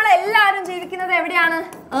ഒന്നിച്ച് നമ്മൾ എല്ലാവരും ജീവിക്കുന്നത് എവിടെയാണ്?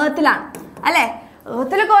 എർത്തിലാണ് അല്ലേ.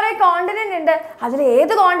 എർത്തിൽ കുറേ കോണ്ടിനെന്റ് ഉണ്ട്. അതിൽ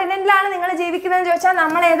ഏത് കോണ്ടിനെന്റിലാണ് നിങ്ങൾ ജീവിക്കുന്നതെന്ന് ചോദിച്ചാൽ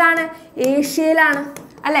നമ്മൾ ഏതാണ്? ഏഷ്യയിലാണ്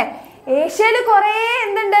അല്ലേ. ഏഷ്യയിൽ കുറേ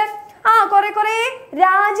എന്തുണ്ട്? കുറേ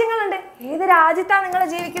രാജ്യങ്ങളുണ്ട്. ഏത് രാജ്യത്താണ് നിങ്ങൾ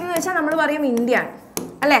ജീവിക്കുന്നത് വെച്ചാൽ നമ്മൾ പറയും ഇന്ത്യയാണ്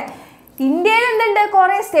അല്ലേ. ഇന്ത്യയിൽ എന്തുണ്ട്?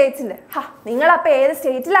 കുറേ സ്റ്റേറ്റ്സ് ഉണ്ട്. നിങ്ങളപ്പോൾ ഏത്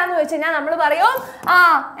സ്റ്റേറ്റിലാണെന്ന് ചോദിച്ചു കഴിഞ്ഞാൽ നമ്മൾ പറയും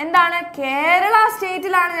എന്താണ്? കേരള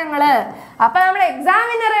സ്റ്റേറ്റിലാണ് ഞങ്ങൾ. അപ്പോൾ നമ്മുടെ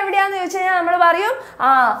എക്സാമിനർ എവിടെയാണെന്ന് ചോദിച്ചു കഴിഞ്ഞാൽ നമ്മൾ പറയും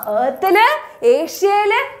എർത്തില്,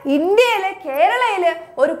 ഏഷ്യയില്, ഇന്ത്യയില്, കേരളയില്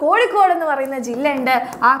ഒരു കോഴിക്കോട് എന്ന് പറയുന്ന ജില്ലയുണ്ട്.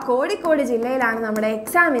 ആ കോഴിക്കോട് ജില്ലയിലാണ് നമ്മുടെ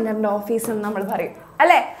എക്സാമിനറിന്റെ ഓഫീസ് എന്ന് നമ്മൾ പറയും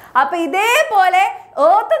അല്ലേ. അപ്പോൾ ഇതേപോലെ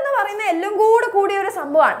എർത്ത് എന്ന് പറയുന്ന എല്ലാം കൂടിയ ഒരു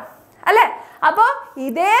സംഭവമാണ് അല്ലേ. അപ്പോൾ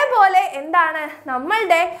ഇതേപോലെ എന്താണ്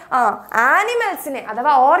നമ്മളുടെ ആനിമൽസിനെ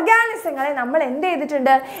അഥവാ ഓർഗാനിസങ്ങളെ നമ്മൾ എന്ത്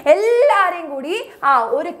ചെയ്തിട്ടുണ്ട്? എല്ലാവരെയും കൂടി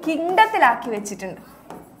ഒരു കിങ്ഡത്തിലാക്കി വെച്ചിട്ടുണ്ട്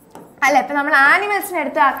അല്ലെ. ഇപ്പം നമ്മൾ ആനിമൽസിനെ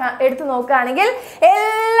എടുത്ത് നോക്കുകയാണെങ്കിൽ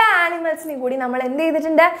എല്ലാ ആനിമൽസിനെയും കൂടി നമ്മൾ എന്ത്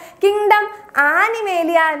ചെയ്തിട്ടുണ്ട്? കിങ്ഡം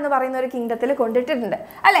ആനിമേലിയ എന്ന് പറയുന്ന ഒരു കിങ്ഡത്തിൽ കൊണ്ടിട്ടിട്ടുണ്ട്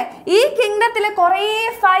അല്ലെ. ഈ കിങ്ഡത്തിൽ കുറേ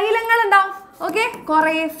ഫൈലങ്ങൾ ഉണ്ടാവും. ഓക്കെ,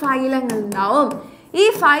 കുറേ ഫൈലങ്ങൾ ഉണ്ടാവും. ഈ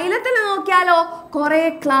ഫൈലത്തിൽ നോക്കിയാലോ കുറേ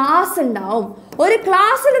ക്ലാസ് ഉണ്ടാവും. ഒരു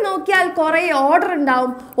ക്ലാസ്സിൽ നോക്കിയാൽ കുറേ ഓർഡർ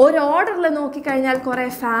ഉണ്ടാവും. ഒരു ഓർഡറിൽ നോക്കിക്കഴിഞ്ഞാൽ കുറേ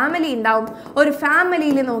ഫാമിലി ഉണ്ടാവും. ഒരു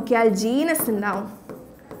ഫാമിലിയിൽ നോക്കിയാൽ ജീനസ് ഉണ്ടാവും.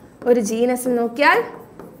 ഒരു ജീനസിൽ നോക്കിയാൽ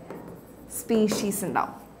സ്പീഷീസ്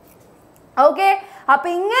ഉണ്ടാവും. ഓക്കെ, അപ്പൊ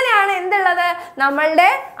ഇങ്ങനെയാണ് എന്തുള്ളത്? നമ്മളുടെ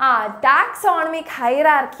ടാക്സോണമിക്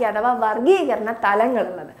ഹൈറാർക്കി അഥവാ വർഗീകരണ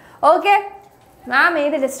തലങ്ങളുള്ളത്. ഓക്കെ, മാം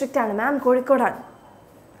ഏത് ഡിസ്ട്രിക്റ്റാണ്? മാം കോഴിക്കോടാണ്.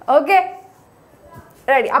 Okay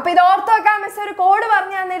ready. അപ്പോൾ ഇത് ഓർത്ത് വെക്കാൻ മിസ് ഒരു കോഡ്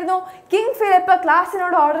പറഞ്ഞു തന്നിരുന്നു. കിങ് ഫിലിപ്പ്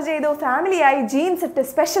ക്ലാസ്സിനോട് ഓർഡർ ചെയ്തു ഫാമിലിയായി ജീൻസ് ഇട്ട്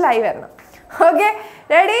സ്പെഷ്യലായി വരണം. Okay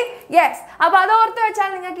ready? യെസ്. അപ്പോൾ അത് ഓർത്ത് വെച്ചാൽ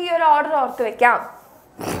നിങ്ങൾക്ക് ഈ ഒരു ഓർഡർ ഓർത്ത് വെക്കാം.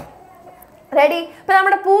 റെഡി? ഇപ്പം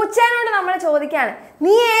നമ്മുടെ പൂച്ചേനോട് നമ്മൾ ചോദിക്കുകയാണ്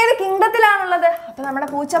നീ ഏത് കിങ്ഡത്തിലാണുള്ളത്? അപ്പം നമ്മുടെ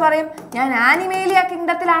പൂച്ച പറയും ഞാൻ ആനിമേലിയ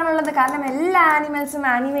കിങ്ഡത്തിലാണുള്ളത്. കാരണം എല്ലാ ആനിമൽസും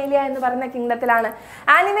ആനിമേലിയ എന്ന് പറയുന്ന കിങ്ഡത്തിലാണ്.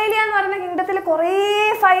 ആനിമേലിയ എന്ന് പറയുന്ന കിങ്ഡത്തിൽ കുറേ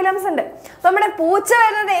ഫൈലംസ് ഉണ്ട്. അപ്പം നമ്മുടെ പൂച്ച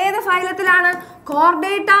വരുന്നത് ഏത് ഫൈലത്തിലാണ്?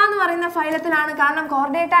 കോർഡേറ്റ എന്ന് പറയുന്ന ഫൈലത്തിലാണ്. കാരണം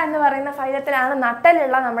കോർഡേറ്റ എന്ന് പറയുന്ന ഫൈലത്തിലാണ്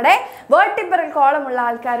നട്ടലുള്ള നമ്മുടെ വെർട്ടിബ്രൽ കോളം ഉള്ള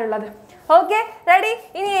ആൾക്കാരുള്ളത്. Okay ready?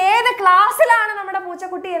 ഇനി ഏത് ക്ലാസ്സിലാണ് നമ്മുടെ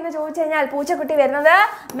പൂച്ചക്കുട്ടി എന്ന് ചോദിച്ചു കഴിഞ്ഞാൽ പൂച്ചക്കുട്ടി വരുന്നത്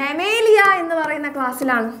മെമേലിയ എന്ന് പറയുന്ന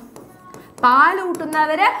ക്ലാസ്സിലാണ്.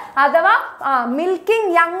 പാലൂട്ടുന്നവര് അഥവാ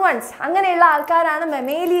മിൽക്കിംഗ് യങ് വൺസ് അങ്ങനെയുള്ള ആൾക്കാരാണ്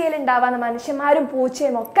മെമേലിയയിൽ ഉണ്ടാവുക. മനുഷ്യന്മാരും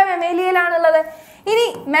പൂച്ചയും ഒക്കെ മെമേലിയയിലാണുള്ളത്. ഇനി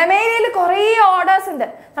മെമേലിയയിൽ കുറേ ഓർഡേഴ്സ് ഉണ്ട്.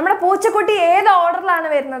 നമ്മുടെ പൂച്ചക്കുട്ടി ഏത് ഓർഡറിലാണ്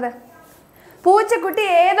വരുന്നത്? പൂച്ചക്കുട്ടി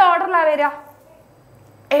ഏത് ഓർഡറിലാണ് വരിക?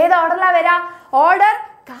 ഏത് ഓർഡറിലാണ് വരിക? ഓർഡർ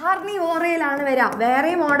കാർണിവോറയിലാണ് വരിക.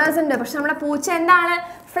 വേറെയും ഓർഡേഴ്സ് ഉണ്ട്. പക്ഷെ നമ്മുടെ പൂച്ച എന്താണ്?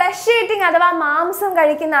 ഫ്ലഷ് ഈറ്റിംഗ് അഥവാ മാംസം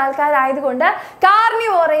കഴിക്കുന്ന ആൾക്കാരായതുകൊണ്ട്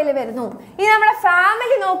കാർണിവോറയിൽ വരുന്നു. ഇനി നമ്മുടെ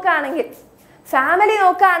ഫാമിലി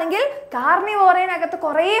നോക്കുകയാണെങ്കിൽ കാർണിവോറയിനകത്ത്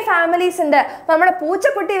കുറേ ഫാമിലീസ് ഉണ്ട്. നമ്മുടെ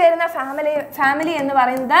പൂച്ചക്കുട്ടി വരുന്ന ഫാമിലി എന്ന്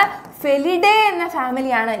പറയുന്നത് ഫെലിഡേ എന്ന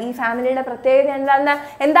ഫാമിലിയാണ്. ഈ ഫാമിലിയുടെ പ്രത്യേകത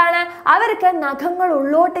എന്താണ്? അവർക്ക് നഖങ്ങൾ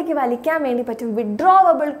ഉള്ളോട്ടേക്ക് വലിക്കാൻ വേണ്ടി പറ്റും.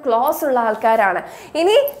 വിഡ്രോവബിൾ ക്ലോസ് ഉള്ള ആൾക്കാരാണ്.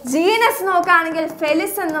 ഇനി ജീനസ് നോക്കുകയാണെങ്കിൽ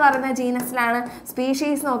ഫെലിസ് എന്ന് പറയുന്ന ജീനസിലാണ്.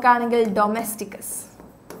 സ്പീഷീസ് നോക്കുകയാണെങ്കിൽ ഡൊമസ്റ്റിക്കസ്.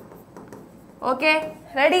 Okay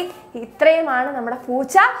ready? ഇത്രയുമാണ് നമ്മുടെ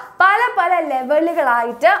പൂച്ച പല പല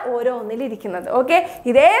ലെവലുകളായിട്ട് ഓരോന്നിലിരിക്കുന്നത്. ഓക്കെ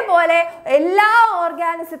ഇതേപോലെ എല്ലാ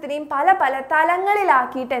ഓർഗാനിസത്തിനെയും പല പല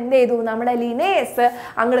തലങ്ങളിലാക്കിയിട്ട് എന്ത് ചെയ്തു? നമ്മുടെ ലിനേയസ്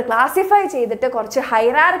അങ്ങോട്ട് ക്ലാസിഫൈ ചെയ്തിട്ട് കുറച്ച്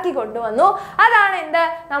ഹൈറാർക്കി കൊണ്ടുവന്നു. അതാണ് എന്ത്?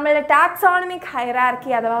 നമ്മളുടെ ടാക്സോണമിക്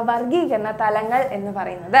ഹൈറാർക്കി അഥവാ വർഗീകരണ തലങ്ങൾ എന്ന്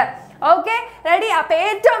പറയുന്നത്. Okay ready? അപ്പൊ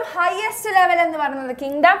ഏറ്റവും ഹയസ്റ്റ് ലെവൽ എന്ന് പറയുന്നത്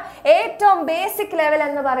കിങ്ഡം, ഏറ്റവും ബേസിക് ലെവൽ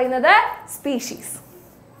എന്ന് പറയുന്നത് സ്പീഷീസ്.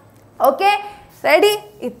 Okay ready?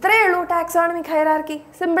 ഇത്രയേ ഉള്ളൂ ടാക്സോണമിക് ഹൈറാർക്കി.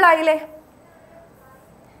 സിമ്പിൾ ആയില്ലേ?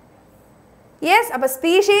 Yes, a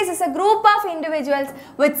species is a group of individuals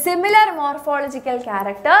with similar morphological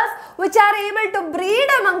characters which are able to breed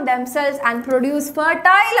among themselves and produce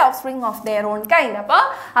fertile offspring of their own kind. അപ്പോൾ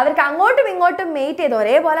അവർക്ക് അങ്ങോട്ടും ഇങ്ങോട്ടും mate ചെയ്ത്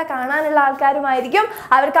ഒരേപോലെ കാണാനുള്ള ആൾക്കാരുമായിരിക്കും.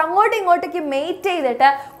 അവർക്ക് അങ്ങോട്ടും ഇങ്ങോട്ടേക്ക് മേറ്റ്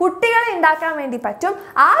ചെയ്തിട്ട് കുട്ടികളെ ഉണ്ടാക്കാൻ വേണ്ടി പറ്റും.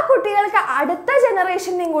 ആ കുട്ടികൾക്ക് അടുത്ത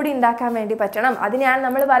ജനറേഷനെയും കൂടി ഉണ്ടാക്കാൻ വേണ്ടി പറ്റണം. അതിനെയാണ്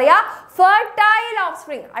നമ്മൾ പറയുക ഫെർട്ടൈൽ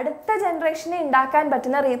ഓഫ്സ്പ്രിങ്. അടുത്ത ജനറേഷനെ ഉണ്ടാക്കാൻ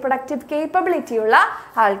പറ്റുന്ന റീപ്രൊഡക്റ്റീവ് കേപ്പബിലിറ്റി ഉള്ള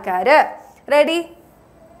ആൾക്കാർ. Ready?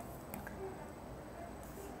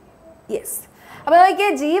 Yes. അപ്പോൾ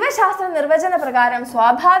നോക്കിയേ, ജീവശാസ്ത്ര നിർവചന പ്രകാരം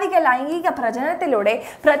സ്വാഭാവിക ലൈംഗിക പ്രജനനത്തിലൂടെ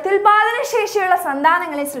പ്രത്യുൽപാദന ശേഷിയുള്ള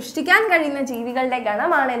സന്താനങ്ങളെ സൃഷ്ടിക്കാൻ കഴിയുന്ന ജീവികളുടെ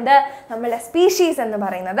ഗണമാണ് എന്ത്? നമ്മുടെ സ്പീഷീസ് എന്ന്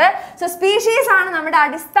പറയുന്നത്. സോ സ്പീഷീസ് ആണ് നമ്മുടെ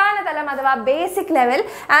അടിസ്ഥാന തലം അഥവാ ബേസിക് ലെവൽ.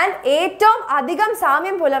 ആൻഡ് ഏറ്റവും അധികം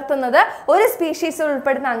സാമ്യം പുലർത്തുന്നത് ഒരു സ്പീഷീസിൽ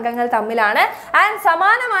ഉൾപ്പെടുന്ന അംഗങ്ങൾ തമ്മിലാണ്. ആൻഡ്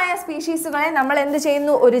സമാനമായ സ്പീഷീസുകളെ നമ്മൾ എന്ത്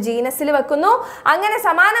ചെയ്യുന്നു? ഒരു ജീനസിൽ വെക്കുന്നു. അങ്ങനെ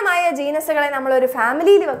സമാനമായ ജീനസുകളെ നമ്മൾ ഒരു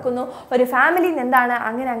ഫാമിലിയിൽ വെക്കുന്നു. ഒരു ഫാമിലിയിൽ നിന്ന് എന്താണ്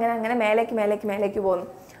അങ്ങനെ അങ്ങനെ അങ്ങനെ മേലേക്ക് പോകുന്നു.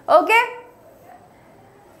 ഓക്കെ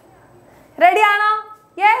റെഡി ആണോ?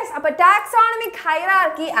 യെസ്. അപ്പൊ ടാക്സോണമിക്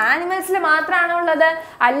ഹൈറാർക്കി ആനിമൽസിൽ മാത്രമാണോ ഉള്ളത്?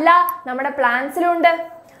 അല്ല, നമ്മുടെ പ്ലാന്റ്സിലും ഉണ്ട്.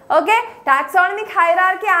 ഓക്കെ ടാക്സോണമിക്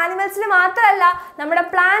ഹൈറാർക്കി ആനിമൽസിൽ മാത്രമല്ല നമ്മുടെ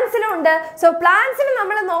പ്ലാന്റ്സിലും ഉണ്ട്. സോ പ്ലാന്റ്സിലും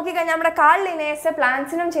നമ്മൾ നോക്കിക്കഴിഞ്ഞാൽ നമ്മുടെ കാൾ ലിനേയസ്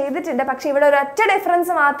പ്ലാന്റ്സിനും ചെയ്തിട്ടുണ്ട്. പക്ഷെ ഇവിടെ ഒരൊറ്റ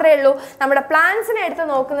ഡിഫറൻസ് മാത്രമേ ഉള്ളൂ. നമ്മുടെ പ്ലാന്റ്സിനെ എടുത്ത്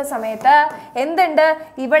നോക്കുന്ന സമയത്ത് എന്തുണ്ട്?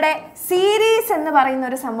 ഇവിടെ സീരീസ് എന്ന് പറയുന്ന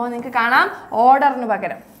ഒരു സംഭവം നിങ്ങൾക്ക് കാണാം. ഓർഡറിന്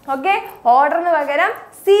പകരം ഓർഡറിന് പകരം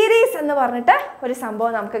സീരീസ് എന്ന് പറഞ്ഞിട്ട് ഒരു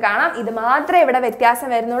സംഭവം നമുക്ക് കാണാം. ഇത് മാത്രമേ ഇവിടെ വ്യത്യാസം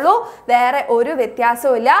വരുന്നുള്ളൂ, വേറെ ഒരു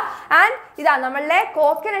വ്യത്യാസവും ഇല്ല. ആൻഡ് ഇതാ നമ്മളുടെ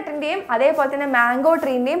കോക്കനട്ടിൻ്റെയും അതേപോലെ തന്നെ മാംഗോ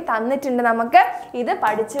ട്രീൻ്റെയും തന്നിട്ടുണ്ട്. നമുക്ക് ഇത്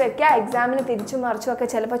പഠിച്ചു വെക്കുക. എക്സാമിന് തിരിച്ചും മറിച്ചും ഒക്കെ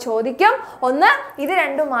ചിലപ്പോൾ ചോദിക്കും. ഇത്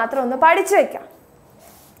രണ്ടും മാത്രം ഒന്ന് പഠിച്ചു വെക്കാം.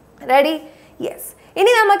 റെഡി? യെസ്.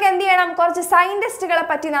 ഇനി നമുക്ക് എന്ത് ചെയ്യണം? കുറച്ച് സയന്റിസ്റ്റുകളെ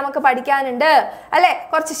പറ്റി നമുക്ക് പഠിക്കാനുണ്ട് അല്ലെ?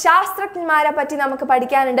 കുറച്ച് ശാസ്ത്രജ്ഞന്മാരെ പറ്റി നമുക്ക്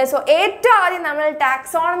പഠിക്കാനുണ്ട്. സോ ഏറ്റവും ആദ്യം നമ്മൾ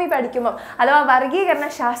ടാക്സോണമി പഠിക്കുമ്പോൾ അഥവാ വർഗീകരണ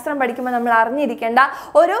ശാസ്ത്രം പഠിക്കുമ്പോൾ നമ്മൾ അറിഞ്ഞിരിക്കേണ്ട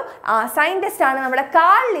ഒരു സയന്റിസ്റ്റ് ആണ് നമ്മുടെ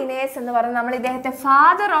കാൾ ലിനേയസ് എന്ന് പറയുന്നത്. നമ്മൾ ഇദ്ദേഹത്തെ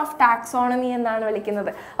ഫാദർ ഓഫ് ടാക്സോണമി എന്നാണ്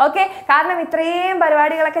വിളിക്കുന്നത്. ഓക്കെ കാരണം ഇത്രയും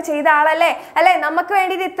പരിപാടികളൊക്കെ ചെയ്ത ആളല്ലേ അല്ലെ? നമുക്ക്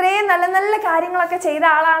വേണ്ടിയിട്ട് ഇത്രയും നല്ല നല്ല കാര്യങ്ങളൊക്കെ ചെയ്ത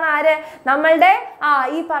ആളാണ് ആര്? നമ്മളുടെ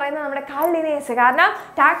ഈ പറയുന്ന നമ്മുടെ കാൾ ലിനേയസ്. കാരണം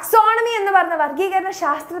ടാക്സോണമി എന്ന് പറഞ്ഞ വർഗീകരണ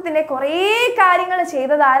ശാസ്ത്രത്തിന്റെ കുറേ കാര്യങ്ങൾ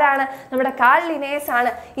ചെയ്തത് ആരാണ്? നമ്മുടെ കാൾ ലിനേയസ് ആണ്.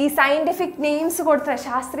 ഈ സയന്റിഫിക് നെയിംസ് കൊടുത്തത്,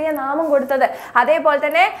 ശാസ്ത്രീയ നാമം കൊടുത്തത്, അതേപോലെ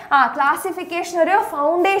തന്നെ ക്ലാസിഫിക്കേഷൻ ഒരു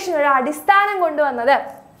ഫൗണ്ടേഷൻ ഒരു അടിസ്ഥാനം കൊണ്ടുവന്നത്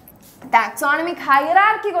ടാക്സോണമിക്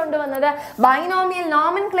ഹൈറാർക്കി കൊണ്ടുവന്നത്, ബൈനോമിയൽ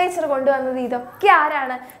നോമൻക്ലേച്ചർ കൊണ്ടുവന്നത്, ഇതൊക്കെ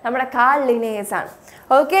ആരാണ്? നമ്മുടെ കാൾ ലിനേയസ് ആണ്.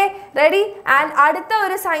 Okay, ready? ആൻഡ് അടുത്ത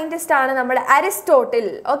ഒരു സയന്റിസ്റ്റ് ആണ് നമ്മുടെ അരിസ്റ്റോട്ടിൽ.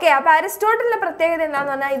 ഓക്കെ, അപ്പൊ അരിസ്റ്റോട്ടിലിന്റെ പ്രത്യേകത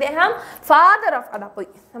എന്താന്ന് പറഞ്ഞാൽ ഇദ്ദേഹം ഫാദർ ഓഫ്, അതാ പോയി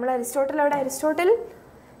നമ്മുടെ അരിസ്റ്റോട്ടിൽ. എവിടെ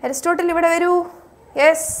അരിസ്റ്റോട്ടിൽ ഇവിടെ വരൂ.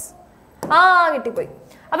 യെസ്, കിട്ടിപ്പോയി.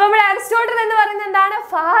 അപ്പൊ നമ്മുടെ അരിസ്റ്റോട്ടിൽ എന്ന് പറയുന്നത് എന്താണ്?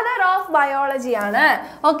 ഫാദർ ഓഫ് ബയോളജി ആണ്.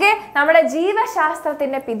 ഓക്കെ, നമ്മുടെ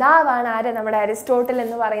ജീവശാസ്ത്രത്തിന്റെ പിതാവാണ് ആര്? നമ്മുടെ അരിസ്റ്റോട്ടിൽ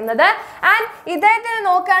എന്ന് പറയുന്നത്. ആൻഡ് ഇദ്ദേഹത്തിന്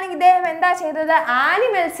നോക്കുകയാണെങ്കിൽ ഇദ്ദേഹം എന്താ ചെയ്തത്?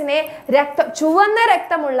 ആനിമൽസിനെ ചുവന്ന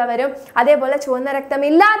രക്തമുള്ളവരും അതേപോലെ ചുവന്ന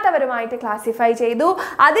രക്തമില്ലാത്തവരുമായിട്ട് ക്ലാസിഫൈ ചെയ്തു.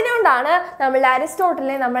 അതുകൊണ്ടാണ് നമ്മൾ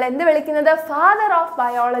അരിസ്റ്റോട്ടിലിനെ നമ്മൾ എന്ത് വിളിക്കുന്നത്? ഫാദർ ഓഫ്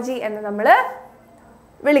ബയോളജി എന്ന് നമ്മൾ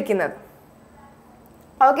വിളിക്കുന്നത്.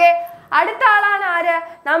 ഓക്കെ, അടുത്ത ആളാണ് ആര്?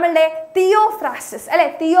 നമ്മളുടെ തിയോഫ്രാസ്റ്റസ് അല്ലെ,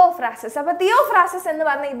 തിയോഫ്രാസ്റ്റസ്. അപ്പൊ തിയോഫ്രാസ്റ്റസ് എന്ന്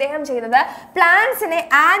പറഞ്ഞ ഇദ്ദേഹം ചെയ്തത് പ്ലാന്റ്സിനെ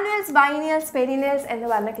ആനുവൽസ്, ബൈനിയൽസ്, പെരിനിയൽസ് എന്ന്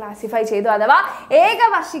പറഞ്ഞ് ക്ലാസിഫൈ ചെയ്തു. അഥവാ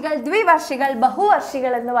ഏകവർഷികൾ, ദ്വിവർഷികൾ,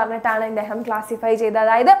 ബഹുവർഷികൾ എന്ന് പറഞ്ഞിട്ടാണ് ഇദ്ദേഹം ക്ലാസിഫൈ ചെയ്തത്.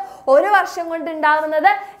 അതായത് ഒരു വർഷം കൊണ്ട് ഉണ്ടാകുന്നത്,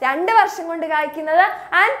 2 വർഷം കൊണ്ട് കായ്ക്കുന്നത്,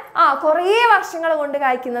 ആൻഡ് കുറേ വർഷങ്ങൾ കൊണ്ട്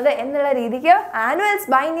കായ്ക്കുന്നത് എന്നുള്ള രീതിക്ക് ആനുവൽസ്,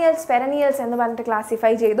 ബൈനിയൽസ്, പെരനിയൽസ് എന്ന് പറഞ്ഞിട്ട്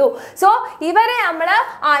ക്ലാസിഫൈ ചെയ്തു. സോ ഇവരെ നമ്മൾ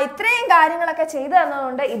ഇത്രയും കാര്യങ്ങളൊക്കെ ചെയ്തു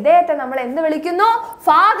തന്നതുകൊണ്ട് ഇദ്ദേഹത്തെ നമ്മൾ എന്ത് വിളിക്കുന്നു?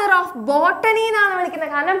 ഫാദർ ഓഫ് ബോട്ടണി എന്നാണ്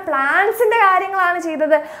വിളിക്കുന്നത്. കാരണം പ്ലാന്റ്സിന്റെ കാര്യങ്ങളാണ്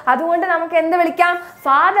ചെയ്തത്. അതുകൊണ്ട് നമുക്ക് എന്ത് വിളിക്കാം?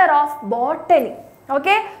 Father of botany.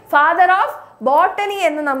 Okay, father of botany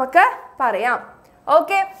എന്ന് നമുക്ക് പറയാം.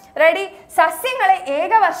 Okay, ready? സസ്യങ്ങളെ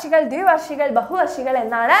ഏകവർഷികൾ, ദ്വിവർഷികൾ, ബഹുവർഷികൾ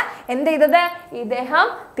എന്നാണ് എന്ത് ചെയ്തത്? ഇദ്ദേഹം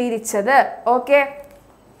തിരിച്ചത്. Okay,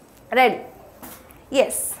 ready?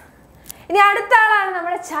 യെസ്. ഇനി അടുത്ത ആളാണ്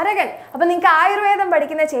നമ്മുടെ ചരകൻ. അപ്പൊ നിങ്ങൾക്ക് ആയുർവേദം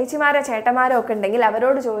പഠിക്കുന്ന ചേച്ചിമാരോ ചേട്ടന്മാരോ ഒക്കെ ഉണ്ടെങ്കിൽ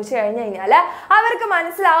അവരോട് ചോദിച്ചു കഴിഞ്ഞു കഴിഞ്ഞാൽ അവർക്ക്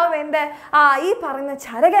മനസ്സിലാവും എന്ത്? ഈ പറയുന്ന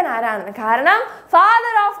ചരകൻ ആരാണെന്ന്. കാരണം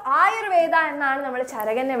ഫാദർ ഓഫ് ആയുർവേദ എന്നാണ് നമ്മൾ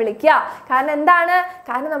ചരകനെ വിളിക്കുക. കാരണം എന്താണ്?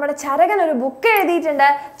 കാരണം നമ്മുടെ ചരകൻ ഒരു ബുക്ക് എഴുതിയിട്ടുണ്ട്,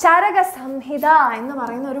 ചരക സംഹിത എന്ന്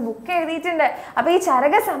പറയുന്ന ഒരു ബുക്ക് എഴുതിയിട്ടുണ്ട്. അപ്പൊ ഈ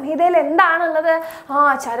ചരക സംഹിതയിൽ എന്താണുള്ളത്?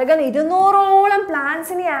 ചരകൻ 200ഓളം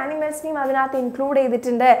പ്ലാന്റ്സിനെയും ആനിമൽസിനെയും അതിനകത്ത് ഇൻക്ലൂഡ്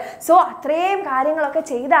ചെയ്തിട്ടുണ്ട്. സോ അത്രയും കാര്യങ്ങളൊക്കെ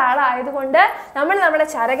ചെയ്ത ആളായതുകൊണ്ട് നമ്മൾ നമ്മുടെ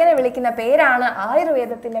ചരകനെ വിളിക്കുന്ന പേരാണ്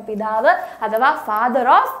ആയുർവേദത്തിന്റെ പിതാവ് അഥവാ ഫാദർ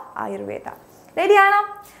ഓഫ് ആയുർവേദ.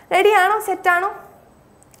 റെഡിയാണോ? സെറ്റാണോ?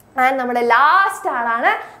 ആൻഡ് നമ്മുടെ ലാസ്റ്റ് ആളാണ്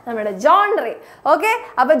നമ്മുടെ ജോൺ റേ. ഓക്കെ,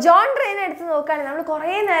 അപ്പൊ ജോൺ റേനെ എടുത്ത് നോക്കുകയാണെങ്കിൽ നമ്മൾ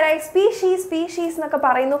കുറേ നേരമായി സ്പീഷീസ് എന്നൊക്കെ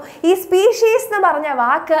പറയുന്നു. ഈ സ്പീഷീസ് എന്ന് പറഞ്ഞ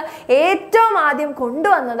വാക്ക് ഏറ്റവും ആദ്യം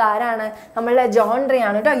കൊണ്ടുവന്നത് ആരാണ്? നമ്മളുടെ ജോൺ റേ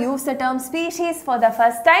ആണ് കേട്ടോ. Use the term species for the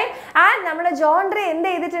first time. And നമ്മുടെ ജോൺ റേ എന്ത്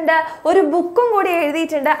ചെയ്തിട്ടുണ്ട്? ഒരു ബുക്കും കൂടി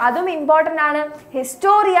എഴുതിയിട്ടുണ്ട്. അതും ഇമ്പോർട്ടൻ്റ് ആണ്.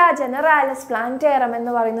 ഹിസ്റ്റോറിയ ജനറാലിസ് പ്ലാന്റേറം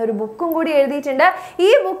എന്ന് പറയുന്ന ഒരു ബുക്കും കൂടി എഴുതിയിട്ടുണ്ട്.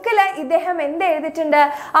 ഈ ബുക്കിൽ ഇദ്ദേഹം എന്ത് എഴുതിയിട്ടുണ്ട്?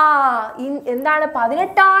 എന്താണ്?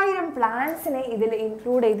 18,000 പ്ലാന്റ്സിനെ ഇതിൽ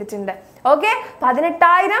ഇൻക്ലൂഡ് ചെയ്തിട്ടുണ്ട്. ഓക്കെ,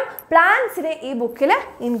 18,000 പ്ലാന്റ്സിനെ ഈ ബുക്കിൽ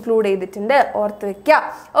ഇൻക്ലൂഡ് ചെയ്തിട്ടുണ്ട്. ഓർത്ത് വെക്കുക.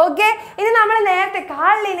 ഓക്കെ, ഇനി നമ്മൾ നേരത്തെ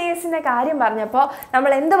കാൾ ലിനേയസിന്റെ കാര്യം പറഞ്ഞപ്പോൾ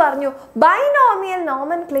നമ്മൾ എന്ത് പറഞ്ഞു? ബൈനോമിയൽ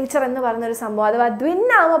നോമൻക്ലേച്ചർ എന്ന് പറഞ്ഞൊരു സംഭവം അഥവാ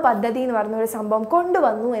ദ്വിനാമ പദ്ധതി എന്ന് പറഞ്ഞൊരു സംഭവം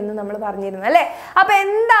കൊണ്ടുവന്നു എന്ന് നമ്മൾ പറഞ്ഞിരുന്നു അല്ലേ? അപ്പൊ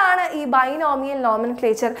എന്താണ് ഈ ബൈനോമിയൽ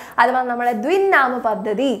നോമൻക്ലേച്ചർ അഥവാ നമ്മുടെ ദ്വിനാമ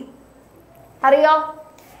പദ്ധതി? അറിയോ?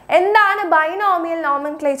 എന്താണ് ബൈനോമിയൽ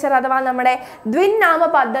നോമൻക്ലേച്ചർ അഥവാ നമ്മുടെ ദ്വിനാമ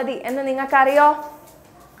പദ്ധതി എന്ന് നിങ്ങൾക്കറിയോ?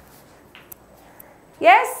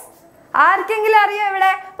 യെസ്, ആർക്കെങ്കിലും അറിയോ ഇവിടെ?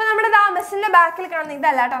 അപ്പൊ നമ്മുടെ മിസ്സിന്റെ ബാക്കിൽ കാണുന്ന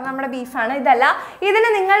ഇതല്ല കേട്ടോ, നമ്മുടെ ബീഫാണ്. ഇതല്ല. ഇതിന്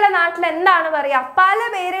നിങ്ങളുടെ നാട്ടിൽ എന്താണ് പറയാ? പല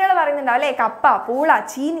പേരുകൾ പറയുന്നുണ്ടാവും അല്ലേ? കപ്പ, പൂള,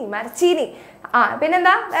 ചീനി, മരച്ചീനി,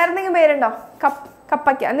 പിന്നെന്താ? വേറെ എന്തെങ്കിലും പേരുണ്ടോ?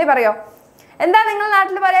 കപ്പയ്ക്ക് എന്തേ പറയോ? എന്താ നിങ്ങളുടെ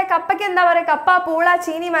നാട്ടിൽ പറയാ? കപ്പയ്ക്ക് എന്താ പറയാ? കപ്പ, പൂള,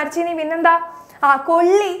 ചീനി, മരച്ചീനി, പിന്നെന്താ?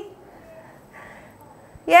 കൊള്ളി.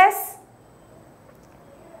 യെസ്,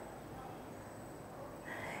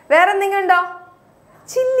 വേറെന്തെങ്കിലും ഉണ്ടോ?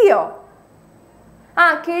 ചില്ലിയോ?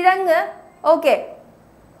 കിഴങ്ങ്. ഓക്കെ,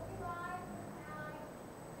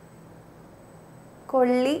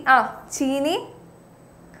 കൊള്ളി, ചീനി,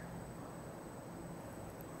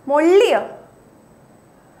 മൊള്ളിയോ?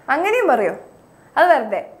 അങ്ങനെയും പറയോ?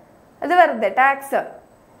 അത് വെറുതെ ടാക്സ്.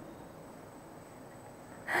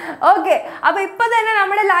 ഓക്കെ, അപ്പൊ ഇപ്പൊ തന്നെ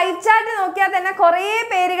നമ്മുടെ ലൈവ് ചാറ്റ് നോക്കിയാൽ തന്നെ കുറേ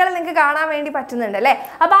പേരുകൾ നിങ്ങൾക്ക് കാണാൻ വേണ്ടി പറ്റുന്നുണ്ട് അല്ലേ?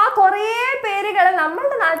 അപ്പൊ ആ കുറേ പേരുകൾ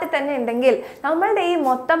നമ്മളുടെ നാട്ടിൽ തന്നെ ഉണ്ടെങ്കിൽ നമ്മളുടെ ഈ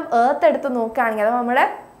മൊത്തം എർത്ത് എടുത്ത് നോക്കുകയാണെങ്കിൽ അഥവാ നമ്മുടെ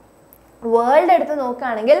വേൾഡ് എടുത്ത്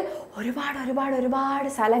നോക്കുകയാണെങ്കിൽ ഒരുപാട്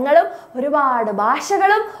സ്ഥലങ്ങളും ഒരുപാട്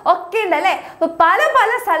ഭാഷകളും ഒക്കെ ഉണ്ട് അല്ലേ? അപ്പൊ പല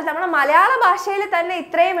സ്ഥലത്ത് നമ്മുടെ മലയാള ഭാഷയിൽ തന്നെ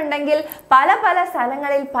ഇത്രയും ഉണ്ടെങ്കിൽ പല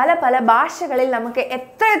സ്ഥലങ്ങളിൽ പല ഭാഷകളിൽ നമുക്ക്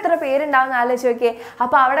എത്ര പേരുണ്ടാവുന്ന ആലോചിച്ച് നോക്കിയേ.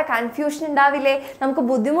 അപ്പൊ അവിടെ കൺഫ്യൂഷൻ ഉണ്ടാവില്ലേ? നമുക്ക്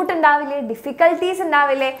ബുദ്ധിമുട്ടുണ്ടാവില്ലേ? ഡിഫിക്കൽട്ടീസ്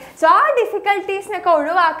ഉണ്ടാവില്ലേ? സോ ആ ഡിഫിക്കൽട്ടീസിനൊക്കെ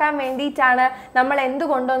ഒഴിവാക്കാൻ വേണ്ടിയിട്ടാണ് നമ്മൾ എന്ത്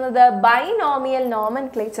കൊണ്ടുവന്നത്? ബൈനോമിയൽ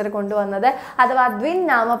നോമൻക്ലേച്ചർ കൊണ്ടുവന്നത് അഥവാ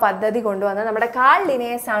ദ്വിനാമ പദ്ധതി കൊണ്ടുവന്നത് നമ്മുടെ കാൾ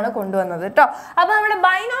ലിനേയസ് ആണ് കൊണ്ടുവന്നത് കേട്ടോ. അപ്പൊ നമ്മുടെ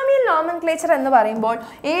ബൈനോമിയൽ നോമൻക്ലേച്ചർ എന്ന് പറയുമ്പോൾ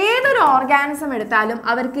ഏതൊരു ഓർഗാനിസം എടുത്താലും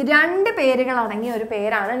അവർക്ക് 2 പേരുകൾ അടങ്ങിയ ഒരു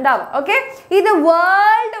പേരാണ് ഉണ്ടാവുക. ഓക്കെ, ഇത്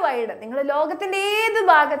വേൾഡ് വൈഡ് നിങ്ങൾ ലോകത്തിന്റെ ഏത്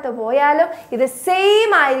ഭാഗത്ത് പോയാലും ഇത്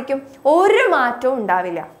സെയിം ആയിരിക്കും, ഒരു മാറ്റവും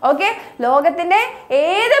ഉണ്ടാവില്ല. ഓക്കെ, ലോകത്തിന്റെ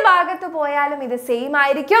ഏത് ഭാഗത്ത് പോയാലും ഇത് സെയിം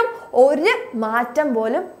ആയിരിക്കും, ഒരു മാറ്റം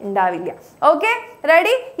പോലും ഉണ്ടാവില്ല. Okay,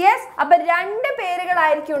 ready? യെസ്. അപ്പൊ 2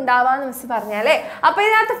 പേരുകളായിരിക്കും ഉണ്ടാവാന്ന് മിസ് പറഞ്ഞാലേ. അപ്പൊ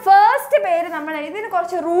ഇതിനകത്ത് ഫസ്റ്റ് പേര് നമ്മൾ ഇതിന്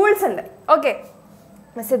കുറച്ച് റൂൾസ് ഉണ്ട്. ഓക്കെ,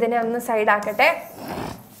 മിസ് ഇതിനെ ഒന്ന് സൈഡ് ആക്കട്ടെ.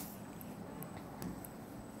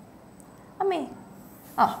 അമ്മേ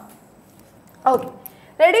ഓക്കെ,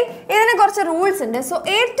 റെഡി? ഇതിന് കുറച്ച് റൂൾസ് ഉണ്ട്. സോ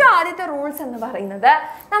ഏറ്റവും ആദ്യത്തെ റൂൾസ് എന്ന് പറയുന്നത്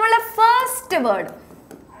നമ്മളെ first word.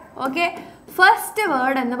 Okay, first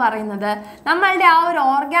word എന്ന് പറയുന്നത് നമ്മളുടെ ആ ഒരു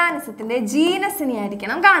ഓർഗാനിസത്തിന്റെ ജീനസിനെ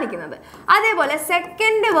ആയിരിക്കണം കാണിക്കുന്നത്. അതേപോലെ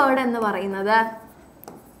സെക്കൻഡ് വേർഡ് എന്ന്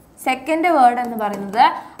പറയുന്നത്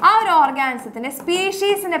ആ ഒരു ഓർഗാനിസത്തിന്റെ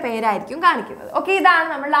സ്പീഷീസിന്റെ പേരായിരിക്കും കാണിക്കുന്നത്. ഓക്കെ, ഇതാണ്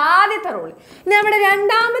നമ്മളുടെ ആദ്യത്തെ റൂള്. ഇനി നമ്മുടെ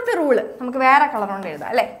രണ്ടാമത്തെ റൂള് നമുക്ക് വേറെ കളർ കൊണ്ട് എഴുതാം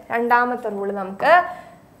അല്ലെ. രണ്ടാമത്തെ റൂള് നമുക്ക്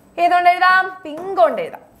ഏതുകൊണ്ട് എഴുതാം? പിങ്ക് കൊണ്ട്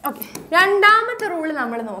എഴുതാം. ഓക്കെ, രണ്ടാമത്തെ റൂള്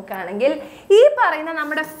നമ്മൾ നോക്കുകയാണെങ്കിൽ ഈ പറയുന്ന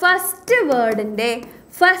നമ്മുടെ first വേർഡിന്റെ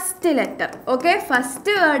first letter, okay,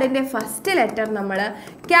 first വേർഡിന്റെ first letter നമ്മൾ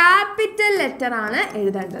ക്യാപിറ്റൽ ലെറ്റർ ആണ്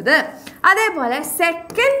എഴുതേണ്ടത്. അതേപോലെ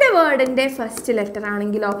സെക്കൻഡ് വേർഡിന്റെ ഫസ്റ്റ് ലെറ്റർ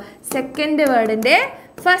ആണെങ്കിലോ, സെക്കൻഡ് വേർഡിന്റെ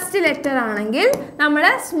ഫസ്റ്റ് ലെറ്റർ ആണെങ്കിൽ നമ്മൾ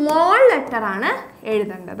സ്മോൾ ലെറ്റർ ആണ്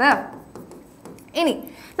എഴുതേണ്ടത്. ഇനി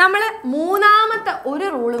നമ്മൾ മൂന്നാമത്തെ ഒരു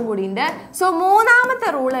റൂളും കൂടി ഉണ്ട്. സോ മൂന്നാമത്തെ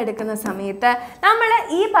റൂൾ എടുക്കുന്ന സമയത്ത് നമ്മൾ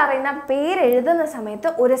ഈ പറയുന്ന പേര് എഴുതുന്ന സമയത്ത്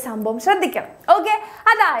ഒരു സംഭവം ശ്രദ്ധിക്കണം. ഓക്കെ,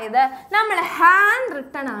 അതായത് നമ്മൾ ഹാൻഡ്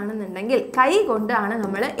റിട്ടൺ ആണെന്നുണ്ടെങ്കിൽ, കൈ കൊണ്ടാണ്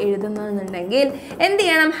നമ്മൾ എഴുതുന്നതെന്നുണ്ടെങ്കിൽ എന്ത്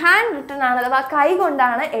ചെയ്യണം? ഹാൻഡ് റിട്ടൺ ആണ് അഥവാ കൈ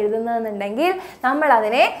കൊണ്ടാണ് എഴുതുന്നതെന്നുണ്ടെങ്കിൽ നമ്മൾ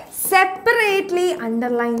അതിനെ സെപ്പറേറ്റ്ലി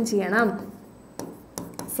അണ്ടർലൈൻ ചെയ്യണം,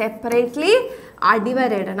 സെപ്പറേറ്റ്ലി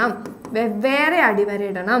അടിവരയിടണം, വെവ്വേറെ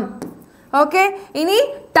അടിവരയിടണം. ഓക്കെ, ഇനി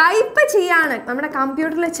ടൈപ്പ് ചെയ്യാണ് നമ്മുടെ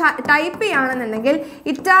കമ്പ്യൂട്ടറിൽ ടൈപ്പ് ചെയ്യുകയാണെന്നുണ്ടെങ്കിൽ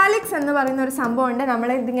ഇറ്റാലിക്സ് എന്ന് പറയുന്ന ഒരു സംഭവം ഉണ്ട്, നമ്മൾ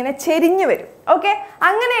ഇതിങ്ങനെ ചെരിഞ്ഞു വരും. ഓക്കെ,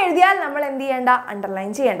 അങ്ങനെ എഴുതിയാൽ നമ്മൾ എന്ത് ചെയ്യേണ്ട?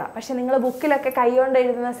 അണ്ടർലൈൻ ചെയ്യേണ്ട. പക്ഷെ നിങ്ങൾ ബുക്കിലൊക്കെ കൈകൊണ്ട്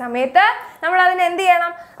എഴുതുന്ന സമയത്ത് നമ്മൾ അതിന് എന്ത്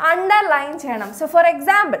ചെയ്യണം? അണ്ടർലൈൻ ചെയ്യണം. സോ ഫോർ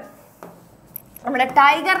എക്സാമ്പിൾ നമ്മുടെ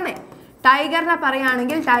ടൈഗറിനെ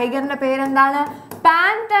പറയുകയാണെങ്കിൽ ടൈഗറിന്റെ പേരെന്താണ്?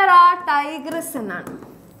 പാന്തറ ടൈഗ്രസ് എന്നാണ്.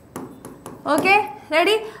 Okay,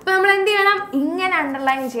 ready? അപ്പൊ നമ്മൾ എന്ത് ചെയ്യണം? ഇങ്ങനെ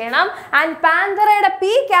അണ്ടർലൈൻ ചെയ്യണം. ആൻഡ് പാന്തറയുടെ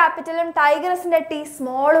പി ക്യാപിറ്റലും ടൈഗ്രസിന്റെ ടി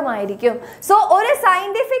സ്മോളും ആയിരിക്കും. സോ ഒരു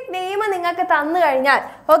സയന്റിഫിക് നെയിം നിങ്ങൾക്ക് തന്നു കഴിഞ്ഞാൽ,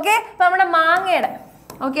 ഓക്കെ, ഇപ്പൊ നമ്മുടെ മാങ്ങയുടെ,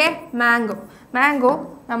 ഓക്കെ, മാംഗോ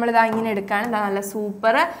നമ്മളിതാ ഇങ്ങനെ എടുക്കുകയാണ്. ഇതാ നല്ല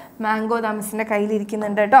സൂപ്പർ മാംഗോ മിസ്സിന്റെ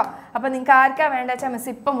കയ്യിലിരിക്കുന്നുണ്ട് കേട്ടോ. അപ്പൊ നിങ്ങൾക്ക് ആർക്കാ വേണ്ട വെച്ചാൽ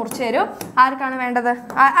മിസ് ഇപ്പം മുറിച്ച് തരും. ആർക്കാണ് വേണ്ടത്?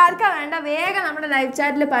 ആർക്കാ വേണ്ട? വേഗം നമ്മുടെ ലൈവ്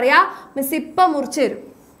ചാറ്റിൽ പറയാ, മിസ് ഇപ്പം മുറിച്ച് തരും.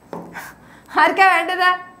 ആർക്കാ വേണ്ടത്?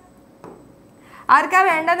 ആർക്കാ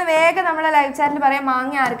വേണ്ടെന്ന് വേഗം നമ്മളെ ലൈവ് ചാറ്റിൽ പറയാം.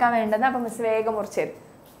 മാങ്ങ ആർക്കാ വേണ്ടെന്ന്. അപ്പൊ മിസ് വേഗം മുറിച്ച് തരും.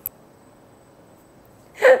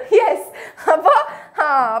 യെസ്.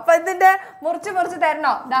 അപ്പൊ ഇതിന്റെ മുറിച്ച്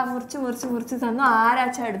തരണോ? മുറിച്ച് തന്നു.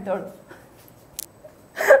 ആരാച്ചാ എടുത്തോളൂ.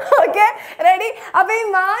 Okay, ready? അപ്പൊ ഈ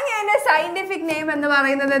മാങ്ങയുടെ സയന്റിഫിക് നെയിം എന്ന്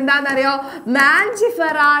പറയുന്നത് എന്താണെന്നറിയോ?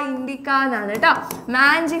 മാഞ്ചിഫെറ ഇൻഡിക്ക എന്നാണ് കേട്ടോ.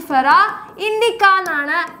 മാഞ്ചിഫെറ ഇൻഡിക്ക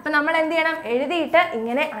എന്നാണ്. അപ്പൊ നമ്മൾ എന്ത് ചെയ്യണം? എഴുതിയിട്ട്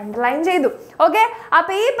ഇങ്ങനെ അണ്ടർലൈൻ ചെയ്തു. ഓക്കെ,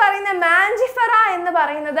 അപ്പൊ ഈ പറയുന്ന മാഞ്ചിഫെറ എന്ന്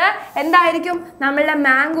പറയുന്നത് എന്തായിരിക്കും? നമ്മളുടെ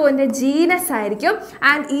മാംഗോന്റെ ജീനസ് ആയിരിക്കും.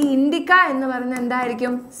 ആൻഡ് ഈ ഇൻഡിക്ക എന്ന് പറയുന്നത്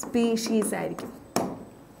എന്തായിരിക്കും? സ്പീഷീസ് ആയിരിക്കും.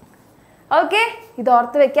 ഓക്കെ, ഇത്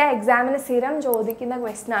ഓർത്ത് വെക്കുക. എക്സാമിന് സ്ഥിരം ചോദിക്കുന്ന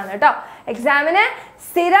ക്വസ്റ്റ്യൻ ആണ് കേട്ടോ. എക്സാമിന്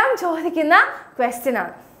സ്ഥിരം ചോദിക്കുന്ന ക്വസ്റ്റ്യൻ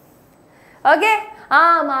ആണ്. ഓക്കെ,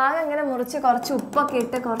 മാങ്ങ ഇങ്ങനെ മുറിച്ച് കുറച്ച് ഉപ്പൊക്കെ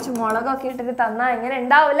ഇട്ട് കുറച്ച് മുളകൊക്കെ ഇട്ടിട്ട് തന്നാൽ എങ്ങനെ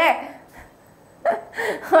ഉണ്ടാവൂല്ലേ?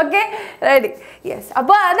 Okay, ready? യെസ്.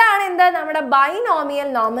 അപ്പോൾ അതാണ് എന്താ നമ്മുടെ ബൈനോമിയൽ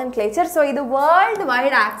നോമൻക്ലേച്ചർ. സോ ഇത് വേൾഡ്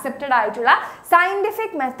വൈഡ് ആക്സെപ്റ്റഡ് ആയിട്ടുള്ള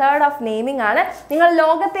സയന്റിഫിക് മെത്തേഡ് ഓഫ് നെയിമിംഗ് ആണ്. നിങ്ങൾ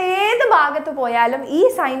ലോകത്തെ ഏത് ഭാഗത്ത് പോയാലും ഈ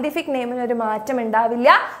സയന്റിഫിക് നെയിമിന് ഒരു മാറ്റം ഉണ്ടാവില്ല.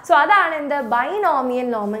 സോ അതാണ് എന്ത്? Binomial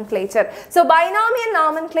nomenclature. So binomial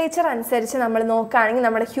nomenclature അനുസരിച്ച് നമ്മൾ നോക്കുകയാണെങ്കിൽ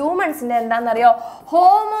നമ്മുടെ ഹ്യൂമൻസിന്റെ എന്താണെന്നറിയോ?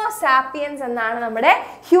 ഹോമോസാപ്പിയൻസ് എന്നാണ് നമ്മുടെ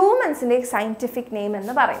ഹ്യൂമൻസിന്റെ സയന്റിഫിക് നെയിം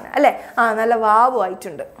എന്ന് പറയുന്നത് അല്ലേ? നല്ല വാവു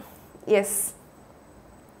ആയിട്ടുണ്ട്. യെസ്.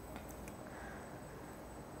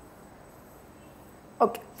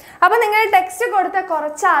 ഓക്കെ, അപ്പോൾ നിങ്ങൾ ടെക്സ്റ്റ് കൊടുത്ത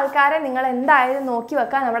കുറച്ച് ആൾക്കാരെ നിങ്ങൾ എന്തായാലും നോക്കി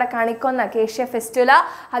വെക്കുക. നമ്മുടെ കണിക്കൊന്ന അക്കേഷ്യ ഫെസ്റ്റുല,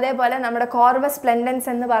 അതേപോലെ നമ്മുടെ കോർവസ് സ്പ്ലെൻഡൻസ്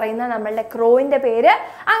എന്ന് പറയുന്ന നമ്മളുടെ ക്രോയിൻ്റെ പേര്,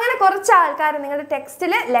 അങ്ങനെ കുറച്ച് ആൾക്കാർ നിങ്ങളുടെ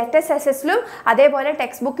ടെക്സ്റ്റിൽ ലെറ്റേഴ്സ് എസ്എസിലും അതേപോലെ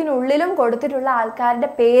ടെക്സ്റ്റ് ബുക്കിനുള്ളിലും കൊടുത്തിട്ടുള്ള ആൾക്കാരുടെ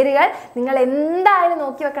പേരുകൾ നിങ്ങൾ എന്തായാലും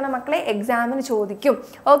നോക്കി വെക്കണം മക്കളെ. എക്സാമിന് ചോദിക്കും.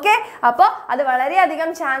 ഓക്കെ, അപ്പോൾ അത്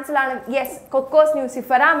വളരെയധികം ചാൻസിലാണ്. Yes, Cocos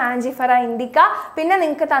nucifera, Mangifera Indica, പിന്നെ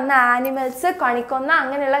നിങ്ങൾക്ക് തന്ന ആനിമൽസ്, കണിക്കൊന്ന,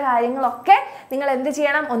 അങ്ങനെയുള്ള കാര്യങ്ങളൊക്കെ നിങ്ങൾ എന്ത്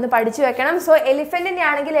ചെയ്യണം? ഒന്ന് പഠിച്ചു വെക്കണം. സോ എലിഫന്റിന്റെ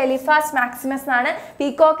ആണെങ്കിൽ എലിഫാസ് മാക്സിമസ് എന്നാണ്,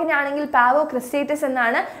 പീകോക്കിന്റെ ആണെങ്കിൽ പാവോ ക്രിസ്റ്റേറ്റസ്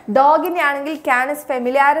എന്നാണ്, ഡോഗിന്റെ ആണെങ്കിൽ കാനസ്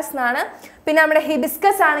ഫെമിലിയാരിസ് എന്നാണ്, പിന്നെ നമ്മുടെ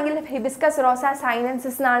ഹിബിസ്കസ് ആണെങ്കിൽ ഹിബിസ്കസ് റോസ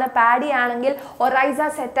സൈനൻസിസ് എന്നാണ്, പാഡി ആണെങ്കിൽ ഒറൈസ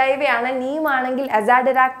സെറ്റൈവ ആണ്, നീം ആണെങ്കിൽ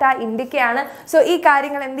അസാഡിറാക്ട ഇൻഡിക്ക ആണ്. സോ ഈ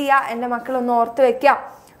കാര്യങ്ങൾ എന്ത് ചെയ്യുക, എൻ്റെ മക്കളൊന്ന് ഓർത്ത് വെക്കുക.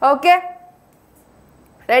 Okay,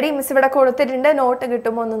 ready? മിസ് ഇവിടെ കൊടുത്തിട്ടുണ്ട്, നോട്ട്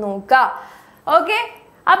കിട്ടുമ്പോൾ ഒന്ന് നോക്കുക. ഓക്കെ,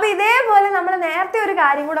 അപ്പോൾ ഇതേപോലെ നമ്മൾ നേരത്തെ ഒരു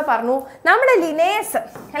കാര്യം കൂടെ പറഞ്ഞു, നമ്മുടെ ലിനേയസ്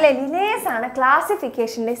അല്ലേ, ലിനേയസ് ആണ്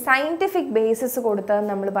ക്ലാസിഫിക്കേഷൻ്റെ സയൻറ്റിഫിക് ബേസിസ്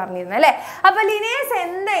കൊടുത്തതെന്ന് നമ്മൾ പറഞ്ഞിരുന്നു അല്ലേ. അപ്പോൾ ലിനേയസ്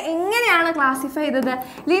എങ്ങനെയാണ് ക്ലാസിഫൈ ചെയ്തത്?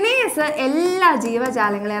 ലിനേയസ് എല്ലാ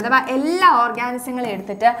ജീവജാലങ്ങളെയും അഥവാ എല്ലാ ഓർഗാനിസങ്ങളെയും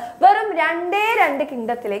എടുത്തിട്ട് വെറും 2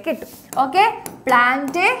 കിങ്ഡത്തിലേക്ക് ഇട്ടു. Okay,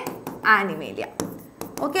 plant, Animalia.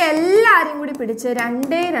 ഓക്കെ, എല്ലാവരും കൂടി പിടിച്ച്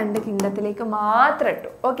 2 കിങ്ഡത്തിലേക്ക് മാത്രം ഇട്ടു.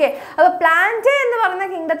 ഓക്കെ, അപ്പോൾ പ്ലാന്റ് എന്ന് പറയുന്ന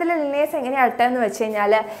കിങ്ഡത്തിലെ ലിനേയസ് എങ്ങനെയാണ് ഇട്ടതെന്ന് വെച്ച്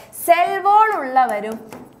കഴിഞ്ഞാൽ സെൽ വോൾ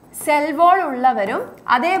ഉള്ളവരും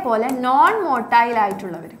അതേപോലെ non motile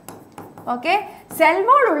ആയിട്ടുള്ളവരും. Okay, cell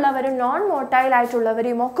wall ഉള്ളവരും നോൺ മോട്ടൈൽ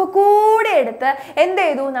ആയിട്ടുള്ളവരും ഒക്കെ കൂടെ എടുത്ത് എന്ത്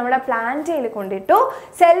ചെയ്തു, നമ്മുടെ പ്ലാന്റയിൽ കൊണ്ടിട്ടു.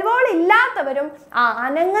 സെൽ വോൾ ഇല്ലാത്തവരും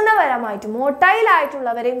അനങ്ങുന്നപരമായിട്ട് മോട്ടൈൽ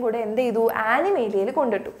ആയിട്ടുള്ളവരെയും കൂടെ എന്ത് ചെയ്തു, ആനിമേലിയയിൽ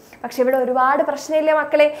കൊണ്ടിട്ടു. പക്ഷെ ഇവിടെ ഒരുപാട് പ്രശ്നമില്ലേ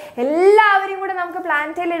മക്കളെ, എല്ലാവരെയും കൂടെ നമുക്ക്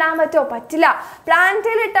പ്ലാന്റയിൽ ഇടാൻ പറ്റുമോ? പറ്റില്ല.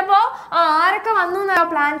 പ്ലാന്റയിൽ ഇട്ടപ്പോൾ ആരൊക്കെ വന്നു?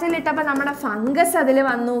 പ്ലാന്റയിൽ ഇട്ടപ്പോൾ നമ്മുടെ ഫംഗസ് അതിൽ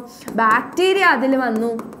വന്നു, ബാക്ടീരിയ അതിൽ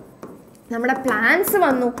വന്നു, നമ്മുടെ പ്ലാന്റ്സ്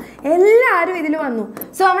വന്നു, എല്ലാവരും ഇതിൽ വന്നു.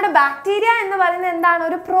 സോ നമ്മുടെ ബാക്ടീരിയ എന്ന് പറയുന്നത് എന്താണ്?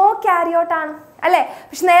 ഒരു പ്രോ കാരിയോട്ടാണ് അല്ലേ.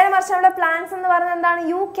 പക്ഷെ നേരെ മറിച്ച് നമ്മുടെ പ്ലാന്റ്സ് എന്ന് പറയുന്നത് എന്താണ്?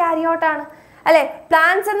 യു കാരിയോട്ടാണ് അല്ലേ.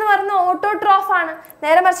 പ്ലാന്റ്സ് എന്ന് പറയുന്നത് ഓട്ടോട്രോഫ് ആണ്.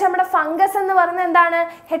 നേരെ മറിച്ച് നമ്മുടെ ഫംഗസ് എന്ന് പറയുന്നത് എന്താണ്?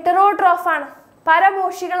 ഹെറ്ററോട്രോഫ് ആണ്,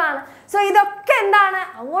 പരപോഷികളാണ്. സോ ഇതൊക്കെ എന്താണ്,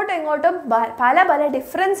 അങ്ങോട്ടും ഇങ്ങോട്ടും പല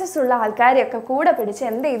ഡിഫറൻസസ് ഉള്ള ആൾക്കാരെയൊക്കെ കൂടെ പിടിച്ച്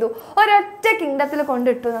എന്ത് ചെയ്തു, ഒരൊറ്റ കിങ്ഡത്തിൽ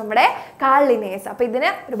കൊണ്ടിട്ടു നമ്മുടെ കാൾ ലിനേയസ്. അപ്പോൾ ഇതിന്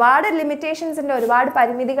ഒരുപാട് ലിമിറ്റേഷൻസ് ഉണ്ട്, ഒരുപാട്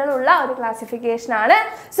പരിമിതികളുള്ള ഒരു ക്ലാസിഫിക്കേഷൻ ആണ്.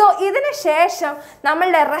 സോ ഇതിന് ശേഷം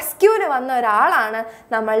നമ്മളുടെ റെസ്ക്യൂവിന് വന്ന ഒരാളാണ്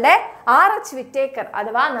നമ്മളുടെ R.H. വിറ്റേക്കർ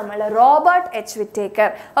അഥവാ നമ്മളുടെ റോബർട്ട് എച്ച്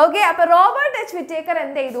വിറ്റേക്കർ. ഓക്കെ, അപ്പോൾ റോബർട്ട് എച്ച് വിറ്റേക്കർ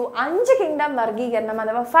എന്ത് ചെയ്തു, 5 കിങ്ഡം വർഗീകരണം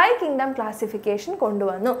അഥവാ 5 കിങ്ഡം ക്ലാസിഫിക്കേഷൻ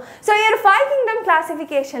കൊണ്ടുവന്നു. സോ ഈ ഒരു 5 കിങ്ഡം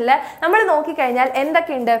ക്ലാസിഫിക്കേഷനിൽ നമ്മൾ നോക്കിക്കഴിഞ്ഞാൽ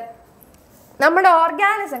എന്തൊക്കെയുണ്ട്, നമ്മുടെ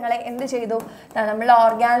ഓർഗാനിസങ്ങളെ എന്ത് ചെയ്തു, നമ്മുടെ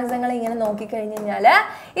ഓർഗാനിസങ്ങളെ ഇങ്ങനെ നോക്കിക്കഴിഞ്ഞ് കഴിഞ്ഞാൽ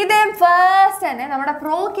ഇതേ ഫസ്റ്റ് തന്നെ നമ്മുടെ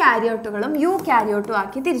പ്രോ കാരിയോട്ടുകളും യു കാരിയോട്ടും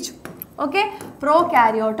ആക്കി തിരിച്ചു. ഓക്കെ, പ്രോ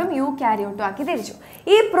കാരിയോട്ടും യു കാരിയോട്ടും ആക്കി തിരിച്ചു.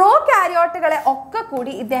 ഈ പ്രോ കാരിയോട്ടുകളെ ഒക്കെ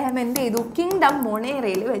കൂടി ഇദ്ദേഹം എന്ത് ചെയ്തു, കിങ്ഡം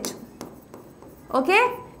മൊണേറയിൽ വെച്ചു. ഓക്കെ,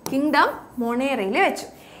 കിങ്ഡം മൊണേറയിൽ വെച്ചു.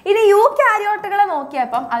 ഇനി യു കാരിയോട്ടുകളെ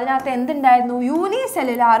നോക്കിയപ്പം അതിനകത്ത് എന്തുണ്ടായിരുന്നു,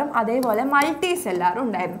 യൂണിസെല്ലുലാറും അതേപോലെ മൾട്ടി സെല്ലാറും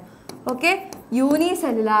ഉണ്ടായിരുന്നു. ഓക്കെ,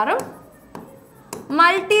 യൂണിസെല്ലുലാറും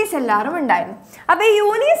മൾട്ടി സെല്ലാറും ഉണ്ടായിരുന്നു. അപ്പോൾ ഈ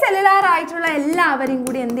യൂണിസെല്ലുലാർ ആയിട്ടുള്ള എല്ലാവരെയും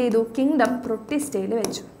കൂടി എന്ത് ചെയ്തു, കിങ്ഡം പ്രൊട്ടിസ്റ്റയിൽ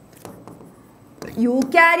വെച്ചു.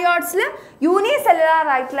 യൂകാരിയോട്സിൽ യൂണിസെല്ലുലാർ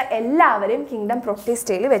ആയിട്ടുള്ള എല്ലാവരെയും കിങ്ഡം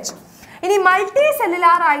പ്രൊട്ടിസ്റ്റയിൽ വെച്ചു. ഇനി മൾട്ടി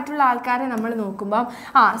സെല്ലുലാർ ആയിട്ടുള്ള ആൾക്കാരെ നമ്മൾ നോക്കുമ്പം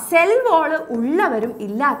സെൽ വോൾ ഉള്ളവരും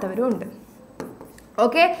ഇല്ലാത്തവരും ഉണ്ട്.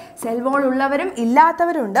 ഓക്കെ, സെൽ വോൾ ഉള്ളവരും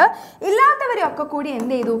ഇല്ലാത്തവരുണ്ട്. ഇല്ലാത്തവരും ഒക്കെ കൂടി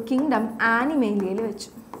എന്ത് ചെയ്തു, കിങ്ഡം ആനിമേലിയയിൽ വെച്ചു.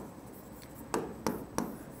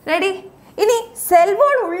 റെഡി? ഇനി സെൽ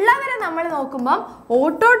വോൾ ഉള്ളവരെ നമ്മൾ നോക്കുമ്പം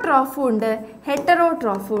ഓട്ടോട്രോഫും ഉണ്ട്,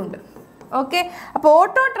 ഹെറ്ററോട്രോഫും ഉണ്ട്. ഓക്കെ, അപ്പോൾ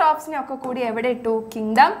ഓട്ടോട്രോഫ്സിനെ ഒക്കെ കൂടി എവിടെ ഇട്ടു,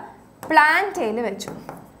 കിങ്ഡം പ്ലാന്റയിൽ വെച്ചു.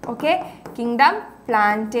 ഓക്കെ, കിങ്ഡം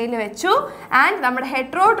പ്ലാന്റയിൽ വെച്ചു. ആൻഡ് നമ്മുടെ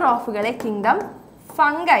ഹെറ്ററോട്രോഫുകളെ കിങ്ഡം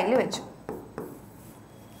ഫംഗയിൽ വെച്ചു.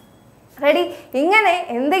 റെഡി? ഇങ്ങനെ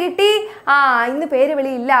എന്ത് കിട്ടി, ഇന്ന് പേര്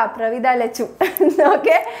വിളിയില്ല, പ്രവിത ലച്ചു.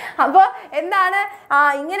 ഓക്കെ, അപ്പോൾ എന്താണ്,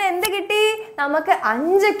 ഇങ്ങനെ എന്ത് കിട്ടി, നമുക്ക്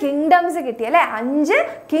 5 കിങ്ഡംസ് കിട്ടി അല്ലേ. 5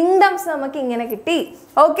 കിങ്ഡംസ് നമുക്ക് ഇങ്ങനെ കിട്ടി.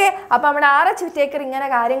 ഓക്കെ, അപ്പോൾ നമ്മുടെ R.H. വിറ്റേക്കർ ഇങ്ങനെ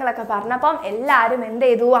കാര്യങ്ങളൊക്കെ പറഞ്ഞപ്പം എല്ലാവരും എന്ത്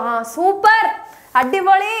ചെയ്തു, സൂപ്പർ,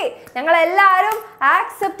 അടിപൊളി, ഞങ്ങളെല്ലാവരും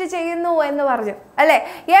ആക്സെപ്റ്റ് ചെയ്യുന്നു എന്ന് പറഞ്ഞു അല്ലേ.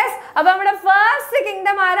 യെസ്, അപ്പോൾ നമ്മുടെ ഫസ്റ്റ്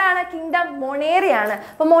കിങ്ഡം ആരാണ്, കിങ്ഡം മൊണേറയാണ്.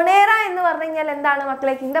 അപ്പോൾ മൊണേറ എന്ന് പറഞ്ഞു കഴിഞ്ഞാൽ എന്താണ്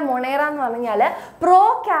മക്കളെ, കിങ്ഡം മൊണേറ എന്ന് പറഞ്ഞു കഴിഞ്ഞാൽ പ്രോ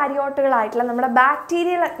കാരിയോട്ടുകളായിട്ടുള്ള നമ്മുടെ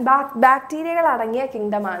ബാക്ടീരിയകൾ അടങ്ങിയ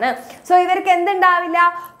കിങ്ഡമാണ്. സോ ഇവർക്ക് എന്തുണ്ടാവില്ല,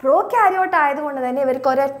 പ്രോ കാരിയോട്ട് ആയതുകൊണ്ട് തന്നെ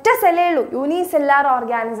ഇവർക്ക് ഒരൊറ്റ സെല്ലേ ഉള്ളൂ, യൂണിസെല്ലാർ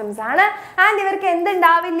ഓർഗാനിസംസ് ആണ്. ആൻഡ് ഇവർക്ക്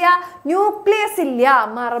എന്തുണ്ടാവില്ല, ന്യൂക്ലിയസ് ഇല്ല,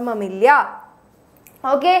 മർമ്മമില്ല.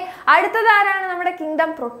 ഓക്കെ, അടുത്തത് ആരാണ്, നമ്മുടെ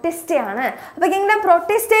കിങ്ഡം പ്രൊട്ടിസ്റ്റയാണ്. അപ്പോൾ കിങ്ഡം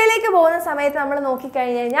പ്രൊട്ടിസ്റ്റയിലേക്ക് പോകുന്ന സമയത്ത് നമ്മൾ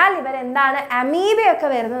നോക്കിക്കഴിഞ്ഞ് കഴിഞ്ഞാൽ ഇവരെന്താണ്, അമീബയൊക്കെ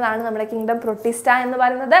വരുന്നതാണ് നമ്മുടെ കിങ്ഡം പ്രൊട്ടിസ്റ്റ എന്ന്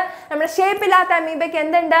പറയുന്നത്. നമ്മുടെ ഷേപ്പ് ഇല്ലാത്ത അമീബയ്ക്ക്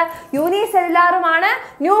എന്തുണ്ട്, യൂണിസെല്ലുലാറുമാണ്,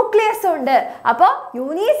 ന്യൂക്ലിയസും ഉണ്ട്. അപ്പോൾ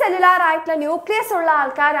യൂണിസെല്ലുലാർ ആയിട്ടുള്ള ന്യൂക്ലിയസ് ഉള്ള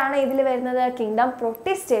ആൾക്കാരാണ് ഇതിൽ വരുന്നത്, കിങ്ഡം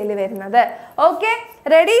പ്രൊട്ടിസ്റ്റയിൽ വരുന്നത്. Okay,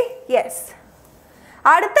 ready? യെസ്.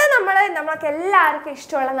 അടുത്ത നമ്മൾക്ക് എല്ലാവർക്കും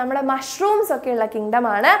ഇഷ്ടമുള്ള നമ്മുടെ മഷ്റൂംസ് ഒക്കെ ഉള്ള കിങ്ഡം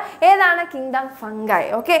ആണ്. ഏതാണ്? Kingdom fungi.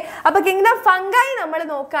 ഓക്കെ, അപ്പൊ കിങ്ഡം ഫംഗൈ നമ്മൾ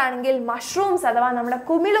നോക്കുകയാണെങ്കിൽ മഷ്റൂംസ് അഥവാ നമ്മുടെ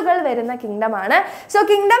കുമിളുകൾ വരുന്ന കിങ്ഡം ആണ്. സോ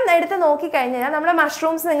കിങ്ഡം എടുത്ത് നോക്കിക്കഴിഞ്ഞാൽ നമ്മുടെ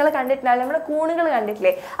മഷ്റൂംസ് നിങ്ങൾ കണ്ടിട്ടുണ്ടാവില്ല, നമ്മുടെ കൂണുകൾ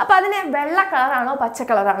കണ്ടിട്ടില്ലേ? അപ്പൊ അതിന് വെള്ള കളറാണോ പച്ച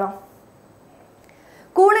കളറാണോ?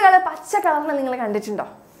 കൂണുകൾ പച്ച കളറിൽ നിങ്ങൾ കണ്ടിട്ടുണ്ടോ?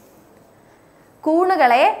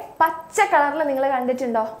 കൂണുകളെ പച്ച കളറിൽ നിങ്ങൾ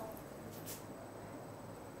കണ്ടിട്ടുണ്ടോ?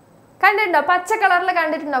 പച്ച കളറിൽ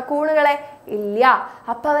കണ്ടിട്ടുണ്ടോ കൂണുകളെ? ഇല്ല.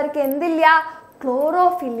 അപ്പൊ അവർക്ക് എന്തില്ല?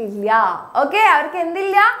 ക്ലോറോഫിൽ ഇല്ല. ഓക്കെ, അവർക്ക്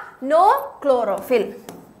എന്തില്ല? No chlorophyll.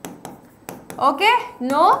 Okay,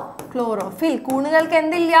 no chlorophyll. കൂണുകൾക്ക്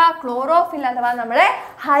എന്തില്ല? ക്ലോറോഫിൽ അഥവാ നമ്മുടെ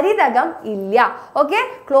ഹരിതകം ഇല്ല. ഓക്കെ,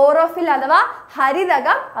 ക്ലോറോഫിൽ അഥവാ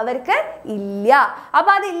ഹരിതകം അവർക്ക് ഇല്ല.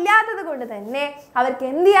 അപ്പൊ അതില്ലാത്തത് കൊണ്ട് തന്നെ അവർക്ക്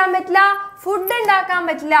എന്ത് ചെയ്യാൻ പറ്റില്ല? ഫുഡ് ഉണ്ടാക്കാൻ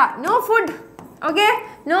പറ്റില്ല. No food. Okay,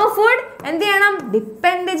 no food. എന്ത് ചെയ്യണം?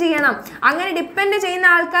 ഡിപ്പെൻഡ് ചെയ്യണം. അങ്ങനെ ഡിപ്പെൻഡ് ചെയ്യുന്ന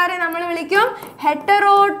ആൾക്കാരെ നമ്മൾ വിളിക്കും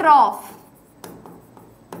ഹെറ്ററോട്രോഫ്.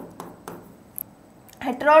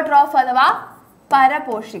 ഹെറ്ററോട്രോഫ് അഥവാ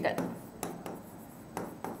പരപോഷികൾ.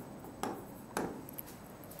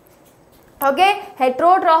 ഓക്കെ,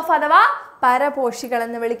 ഹെറ്ററോട്രോഫ് അഥവാ പരപോഷികൾ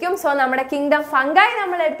എന്ന് വിളിക്കും. സോ നമ്മുടെ കിങ്ഡം ഫംഗൈ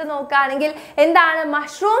നമ്മൾ എടുത്ത് നോക്കുകയാണെങ്കിൽ എന്താണ്?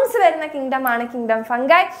 മഷ്റൂംസ് വരുന്ന കിങ്ഡം ആണ് കിങ്ഡം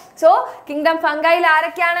ഫംഗൈ. സോ കിങ്ഡം ഫംഗൈയിൽ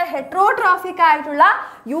ആരൊക്കെയാണ്? ഹെറ്ററോട്രോഫിക് ആയിട്ടുള്ള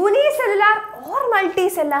unicellular or multi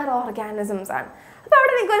cellular organisms ആണ്. അപ്പൊ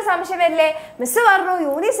അവിടെ നിങ്ങൾക്ക് ഒരു സംശയം വരില്ലേ? മിസ് പറഞ്ഞു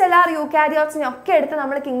യൂണിസെല്ലുലാർ യൂക്കാരിയോട്സിനെ ഒക്കെ എടുത്ത്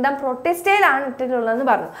നമ്മൾ കിങ്ഡം പ്രൊട്ടിസ്റ്റയിലാണ് ഇട്ടിട്ടുള്ളതെന്ന്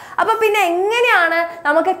പറഞ്ഞു. അപ്പൊ പിന്നെ എങ്ങനെയാണ്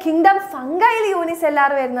നമുക്ക് കിങ്ഡം ഫംഗൈയിൽ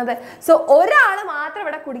യൂണിസെല്ലുലാർ വരുന്നത്? സോ ഒരാൾ മാത്രം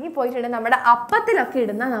ഇവിടെ കുടുങ്ങിപ്പോയിട്ടുണ്ട്, നമ്മുടെ അപ്പത്തിലൊക്കെ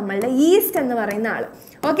ഇടുന്ന നമ്മളുടെ ഈസ്റ്റ് എന്ന് പറയുന്ന ആള്.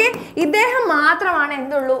 ഓക്കെ, ഇദ്ദേഹം മാത്രമാണ്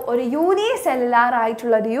എന്തുള്ളൂ? ഒരു യൂണിസെല്ലുലാർ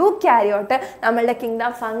ആയിട്ടുള്ള ഒരു യൂക്കാരിയോട്ട് നമ്മളുടെ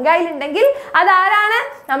കിങ്ഡം ഫംഗൈയിൽ ഉണ്ടെങ്കിൽ അതാരാണ്?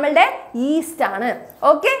 നമ്മളുടെ ഈസ്റ്റ് ആണ്.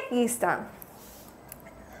 ഓക്കെ, ഈസ്റ്റ് ആണ്.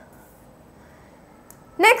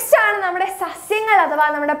 നെക്സ്റ്റ് ആണ് നമ്മുടെ സസ്യങ്ങൾ അഥവാ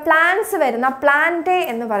നമ്മുടെ പ്ലാന്റ്സ് വരുന്ന പ്ലാന്റേ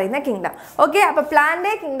എന്ന് പറയുന്ന കിങ്ഡം. ഓക്കെ, അപ്പൊ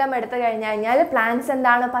പ്ലാന്റേ കിങ്ഡം എടുത്തു കഴിഞ്ഞാൽ പ്ലാന്റ്സ്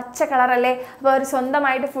എന്താണ്? പച്ച കളർ അല്ലേ? അപ്പൊ അവർ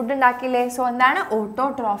സ്വന്തമായിട്ട് ഫുഡ് ഉണ്ടാക്കില്ലേ? സോ എന്താണ്?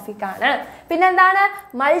 ഓട്ടോട്രോഫിക് ആണ്. പിന്നെന്താണ്?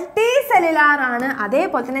 മൾട്ടി സെല്ലുലാർ ആണ്.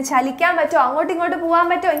 അതേപോലെ തന്നെ ചലിക്കാൻ പറ്റുമോ? അങ്ങോട്ടും ഇങ്ങോട്ട് പോകാൻ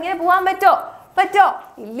പറ്റുമോ? ഇങ്ങനെ പോകാൻ പറ്റുമോ?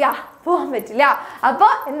 ഇല്ല, പോകാൻ പറ്റില്ല.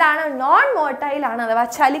 അപ്പോൾ എന്താണ്? നോൺ മോട്ടൈൽ ആണ് അഥവാ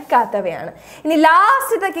ചലിക്കാത്തവയാണ്. ഇനി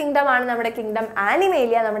ലാസ്റ്റത്തെ കിങ്ഡം ആണ് നമ്മുടെ കിങ്ഡം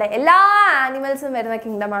ആനിമേലിയ. നമ്മുടെ എല്ലാ ആനിമൽസും വരുന്ന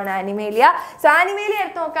കിങ്ഡം ആണ് ആനിമേലിയ. സോ ആനിമേലിയ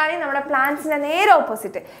എടുത്ത് നോക്കുകയാണെങ്കിൽ നമ്മുടെ പ്ലാന്റ്സിന്റെ നേരെ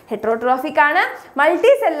ഓപ്പോസിറ്റ് ഹെറ്ററോട്രോഫിക് ആണ്,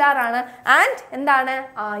 മൾട്ടി സെല്ലുലാർ ആണ് ആൻഡ് എന്താണ്?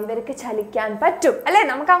 ഇവർക്ക് ചലിക്കാൻ പറ്റും അല്ലേ?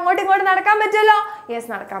 നമുക്ക് അങ്ങോട്ടും ഇങ്ങോട്ടും നടക്കാൻ പറ്റുമല്ലോ?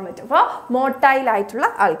 യെസ്, നടക്കാൻ പറ്റും. അപ്പോൾ മോട്ടൈൽ ആയിട്ടുള്ള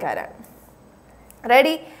ആൾക്കാരാണ്.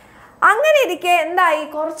 റെഡി? അങ്ങനെ ഇരിക്കെ എന്തായി?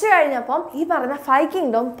 കുറച്ച് കഴിഞ്ഞപ്പം ഈ പറഞ്ഞ 5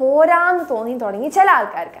 കിങ്ഡം പോരാന്ന് തോന്നി തുടങ്ങി ചില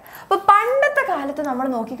ആൾക്കാർക്ക്. അപ്പൊ പണ്ടത്തെ കാലത്ത് നമ്മൾ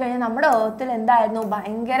നോക്കിക്കഴിഞ്ഞാൽ നമ്മുടെ ഏർത്തിൽ എന്തായിരുന്നു?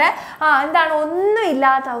 ഭയങ്കര എന്താണ്?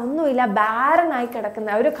 ഒന്നുമില്ല, ബാരനായി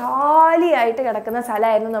കിടക്കുന്ന ഒരു കാലിയായിട്ട് കിടക്കുന്ന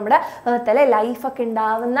സ്ഥലമായിരുന്നു നമ്മുടെ ഏർത്തിലെ. ലൈഫൊക്കെ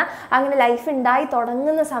ഉണ്ടാവുന്ന, അങ്ങനെ ലൈഫ് ഉണ്ടായി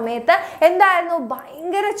തുടങ്ങുന്ന സമയത്ത് എന്തായിരുന്നു?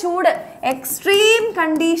 ഭയങ്കര ചൂട്, എക്സ്ട്രീം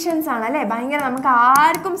കണ്ടീഷൻസ് ആണ് അല്ലേ? ഭയങ്കര നമുക്ക്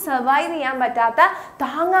ആർക്കും സർവൈവ് ചെയ്യാൻ പറ്റാത്ത,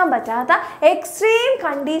 താങ്ങാൻ പറ്റാത്ത എക്സ്ട്രീം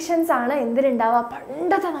കണ്ടീഷൻസ് ആണ് എന്തിനുണ്ടാവുക?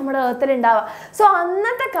 പണ്ടത്തെ നമ്മുടെ ഏർത്തിലുണ്ടാവുക. സോ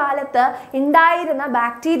അന്നത്തെ കാലത്ത് ഉണ്ടായിരുന്ന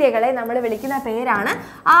ബാക്ടീരിയകളെ നമ്മൾ വിളിക്കുന്ന പേരാണ്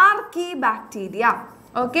ആർക്കി ബാക്ടീരിയ.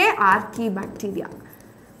 Okay, ആർക്കി bacteria.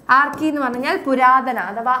 ആർക്കി എന്ന് പറഞ്ഞാൽ പുരാതന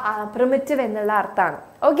അഥവാ പ്രിമിറ്റീവ് എന്നുള്ള അർത്ഥമാണ്.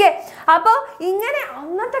 ഓക്കെ, അപ്പോൾ ഇങ്ങനെ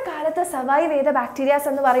അന്നത്തെ കാലത്ത് സർവൈവ് ചെയ്ത ബാക്ടീരിയാസ്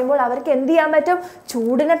എന്ന് പറയുമ്പോൾ അവർക്ക് എന്ത് ചെയ്യാൻ പറ്റും?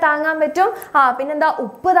 ചൂടിനെ താങ്ങാൻ പറ്റും, പിന്നെന്താ?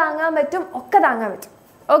 ഉപ്പ് താങ്ങാൻ പറ്റും, ഒക്കെ താങ്ങാൻ പറ്റും.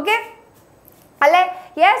 ഓക്കെ അല്ലേ?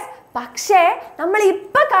 യെസ്. പക്ഷേ നമ്മൾ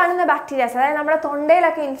ഇപ്പം കാണുന്ന ബാക്ടീരിയാസ്, അതായത് നമ്മുടെ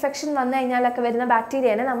തൊണ്ടയിലൊക്കെ ഇൻഫെക്ഷൻ വന്നു കഴിഞ്ഞാലൊക്കെ വരുന്ന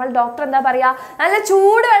ബാക്ടീരിയനെ നമ്മൾ ഡോക്ടർ എന്താ പറയുക? നല്ല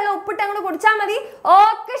ചൂട് വെള്ളം ഉപ്പിട്ട് അങ്ങോട്ട് കുടിച്ചാൽ മതി,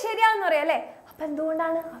 ഓക്കെ ശരിയാവെന്ന് പറയാം അല്ലേ? അപ്പം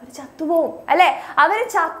എന്തുകൊണ്ടാണ്? അവർ ചത്തുപോകും അല്ലേ? അവർ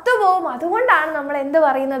ചത്തുപോകും. അതുകൊണ്ടാണ് നമ്മൾ എന്ത്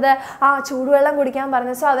പറയുന്നത്? ചൂടുവെള്ളം കുടിക്കാൻ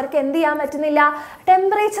പറഞ്ഞത്. സോ അവർക്ക് എന്ത് ചെയ്യാൻ പറ്റുന്നില്ല?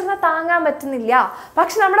 ടെമ്പറേച്ചറിനെ താങ്ങാൻ പറ്റുന്നില്ല.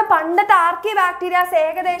 പക്ഷെ നമ്മുടെ പണ്ടത്തെ ആർക്കി ബാക്ടീരിയാസ്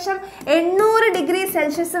ഏകദേശം 800 ഡിഗ്രി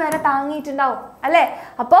സെൽഷ്യസ് വരെ താങ്ങിയിട്ടുണ്ടാവും അല്ലേ?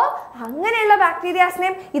 അപ്പോൾ അങ്ങനെയുള്ള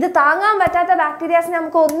ബാക്ടീരിയാസിനെയും ഇത് താങ്ങാൻ പറ്റാത്ത ബാക്ടീരിയാസിനെ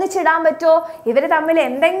നമുക്ക് ഒന്നിച്ചിടാൻ പറ്റുമോ? ഇവർ തമ്മിൽ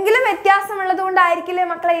എന്തെങ്കിലും വ്യത്യാസമുള്ളത് കൊണ്ടായിരിക്കില്ലേ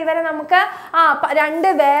മക്കളെ ഇവരെ നമുക്ക് രണ്ട്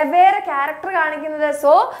വെവ്വേറെ ക്യാരക്ടർ കാണിക്കുന്നത്?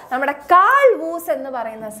 സോ നമ്മുടെ കാൾ വൂസ് എന്ന്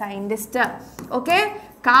പറയുന്ന സയന്റിസ്റ്റ്, ഓക്കെ,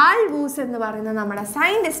 കാൾ വൂസ് എന്ന് പറയുന്ന നമ്മുടെ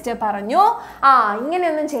സയന്റിസ്റ്റ് പറഞ്ഞു,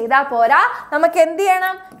 ഇങ്ങനെയൊന്നും ചെയ്താൽ പോരാ, നമുക്ക് എന്ത്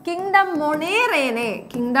ചെയ്യണം? കിങ്ഡം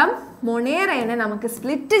മൊണേറേനെ നമുക്ക്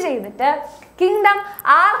സ്പ്ലിറ്റ് ചെയ്തിട്ട് കിങ്ഡം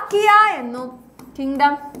ആർക്കിയ എന്നും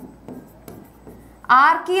കിങ്ഡം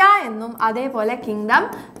ആർക്കിയ എന്നും അതേപോലെ കിങ്ഡം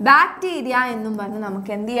ബാക്ടീരിയ എന്നും പറഞ്ഞ്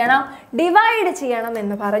നമുക്ക് എന്ത് ചെയ്യണം, ഡിവൈഡ് ചെയ്യണം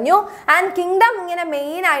എന്ന് പറഞ്ഞു. ആൻഡ് കിങ്ഡം ഇങ്ങനെ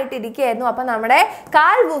മെയിൻ ആയിട്ട് ഇരിക്കുകയായിരുന്നു. അപ്പം നമ്മുടെ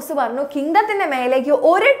കാൾ വൂസ് പറഞ്ഞു കിങ്ഡത്തിന്റെ മേലേക്ക്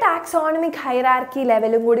ഒരു ടാക്സോണമിക് ഹൈറാർക്കി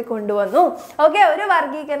ലെവലും കൂടി കൊണ്ടുവന്നു. ഓക്കെ, ഒരു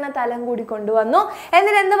വർഗീകരണ തലം കൂടി കൊണ്ടുവന്നു.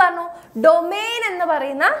 എന്നിട്ട് എന്ത് പറഞ്ഞു, ഡൊമെയിൻ എന്ന്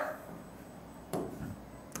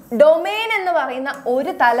പറയുന്ന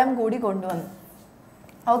ഒരു തലം കൂടി കൊണ്ടുവന്നു.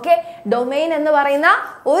 ഓക്കെ, ഡൊമെയിൻ എന്ന് പറയുന്ന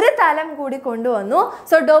ഒരു തലം കൂടി കൊണ്ടുവന്നു.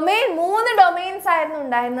 സോ ഡൊമെയിൻ 3 ഡൊമെയിൻസ് ആയിരുന്നു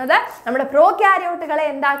ഉണ്ടായിരുന്നത്. നമ്മുടെ പ്രോകാരിയോട്ടുകളെ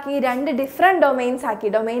എന്താക്കി, 2 ഡിഫറെന്റ് ഡൊമെയിൻസ് ആക്കി.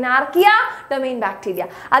 Domain archaea, domain bacteria.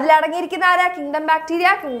 അതിലടങ്ങിയിരിക്കുന്ന ആരാ, കിങ്ഡം ബാക്ടീരിയ,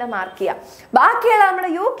 കിങ്ഡം ആർക്കിയ. ബാക്കിയുള്ള നമ്മുടെ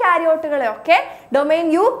യൂകാരിയോട്ടുകളെ ഒക്കെ ഡൊമെയിൻ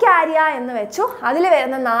യൂകാരിയ എന്ന് വെച്ചു. അതിൽ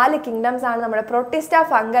വരുന്ന 4 കിങ്ഡംസ് ആണ് നമ്മുടെ Protista,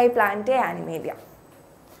 fungi, plant, Animalia.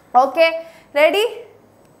 Okay, ready?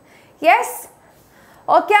 Yes,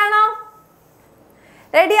 okay ആണോ?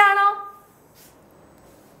 റെഡിയാണോ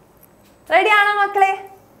മക്കളെ?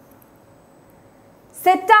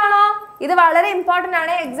 സെറ്റാണോ? ഇത് വളരെ ഇമ്പോർട്ടൻ്റ്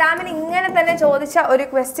ആണ്. എക്സാമിന് ഇങ്ങനെ തന്നെ ചോദിച്ച ഒരു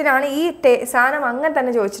ക്വസ്റ്റ്യൻ ആണ്. ഈ സാധനം അങ്ങനെ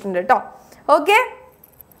തന്നെ ചോദിച്ചിട്ടുണ്ട് കേട്ടോ. Okay,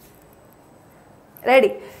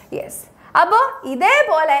 ready? യെസ്. അപ്പോൾ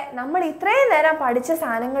ഇതേപോലെ നമ്മൾ ഇത്രയും നേരം പഠിച്ച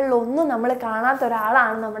സാധനങ്ങളിലൊന്നും നമ്മൾ കാണാത്ത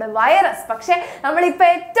ഒരാളാണ് നമ്മുടെ വൈറസ്. പക്ഷെ നമ്മളിപ്പോൾ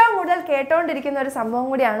ഏറ്റവും കൂടുതൽ കേട്ടോണ്ടിരിക്കുന്ന ഒരു സംഭവം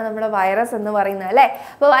കൂടിയാണ് നമ്മുടെ വൈറസ് എന്ന് പറയുന്നത്, അല്ലേ?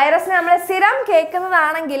 അപ്പോൾ വൈറസിനെ നമ്മൾ സ്ഥിരം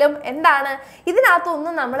കേൾക്കുന്നതാണെങ്കിലും എന്താണ്,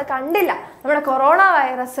 ഇതിനകത്തൊന്നും നമ്മൾ കണ്ടില്ല. നമ്മുടെ കൊറോണ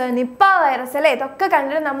വൈറസ്, നിപ്പ വൈറസ്, അല്ലേ, ഇതൊക്കെ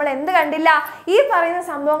കണ്ടിട്ട് നമ്മൾ എന്ത് കണ്ടില്ല, ഈ പറയുന്ന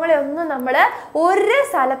സംഭവങ്ങളെ ഒന്നും നമ്മൾ ഒരു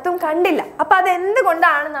സ്ഥലത്തും കണ്ടില്ല. അപ്പം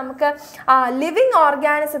അതെന്തുകൊണ്ടാണ് നമുക്ക് ലിവിങ്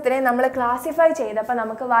ഓർഗാനിസത്തിനെ നമ്മൾ ക്ലാസിഫൈ ചെയ്തപ്പോൾ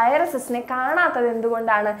നമുക്ക് വൈറസസിനെ കാണാത്തത്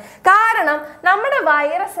എന്തുകൊണ്ടാണ്? കാരണം നമ്മുടെ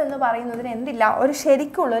വൈറസ് എന്ന് പറയുന്നതിന് എന്തില്ല, ഒരു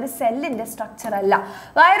ശരിക്കുള്ള ഒരു സെല്ലിന്റെ സ്ട്രക്ചർ അല്ല.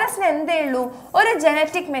 വൈറസിന് എന്തേ ഉള്ളൂ, ഒരു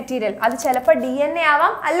ജനറ്റിക് മെറ്റീരിയൽ. അത് ചിലപ്പോൾ DNA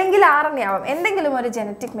ആവാം, അല്ലെങ്കിൽ RNA ആവാം. എന്തെങ്കിലും ഒരു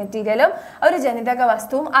ജനറ്റിക് മെറ്റീരിയലും ഒരു ജനിതക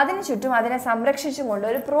വസ്തുവും അതിന് ചുറ്റും അതിനെ സംരക്ഷിച്ചും കൊണ്ട്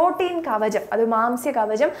ഒരു പ്രോട്ടീൻ കവചം, അത് മാംസ്യ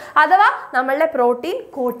കവചം അഥവാ നമ്മളുടെ പ്രോട്ടീൻ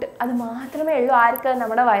കോട്ട്, അത് മാത്രമേ ഉള്ളൂ ആർക്ക്,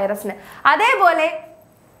 നമ്മുടെ വൈറസിന്. അതേപോലെ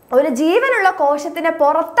ഒരു ജീവനുള്ള കോശത്തിന്റെ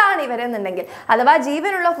പുറത്താണ് ഇവരെന്നുണ്ടെങ്കിൽ, അഥവാ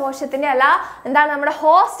ജീവനുള്ള കോശത്തിന്റെ അല്ല, എന്താണ്, നമ്മുടെ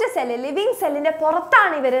ഹോസ്റ്റ് സെല്ല്, ലിവിങ് സെല്ലിന്റെ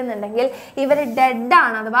പുറത്താണ് ഇവരെന്നുണ്ടെങ്കിൽ ഇവർ ഡെഡ്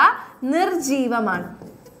ആണ്, അഥവാ നിർജീവമാണ്.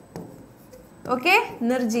 ഓക്കെ,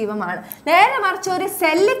 നിർജീവമാണ്. നേരെ മറിച്ച് ഒരു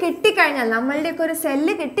സെല്ല് കിട്ടിക്കഴിഞ്ഞാൽ, നമ്മളുടെയൊക്കെ ഒരു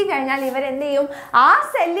സെല്ല് കിട്ടിക്കഴിഞ്ഞാൽ ഇവരെന്ത് ചെയ്യും, ആ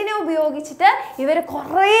സെല്ലിനെ ഉപയോഗിച്ചിട്ട് ഇവർ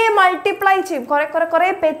കുറേ മൾട്ടിപ്ലൈ ചെയ്യും, കുറേ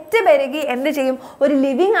പെറ്റ് പെരുകി എന്ത് ചെയ്യും, ഒരു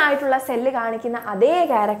ലിവിങ് ആയിട്ടുള്ള സെല്ല് കാണിക്കുന്ന അതേ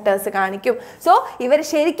ക്യാരക്ടേഴ്സ് കാണിക്കും. സോ ഇവർ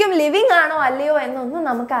ശരിക്കും ലിവിങ് ആണോ അല്ലയോ എന്നൊന്നും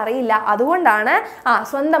നമുക്കറിയില്ല. അതുകൊണ്ടാണ്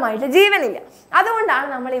സ്വന്തമായിട്ട് ജീവനില്ല. അതുകൊണ്ടാണ്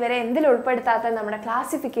നമ്മൾ ഇവരെ എന്തിൽ ഉൾപ്പെടുത്താത്തത്, നമ്മുടെ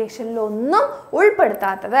ക്ലാസിഫിക്കേഷനിലൊന്നും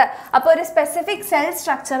ഉൾപ്പെടുത്താത്തത്. അപ്പോൾ ഒരു സ്പെസിഫിക് സെൽ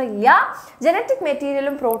സ്ട്രക്ചർ ഇല്ല, ജനറ്റിക്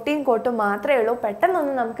മെറ്റീരിയലും പ്രോട്ടീൻ കോട്ടും മാത്രമേ ഉള്ളൂ.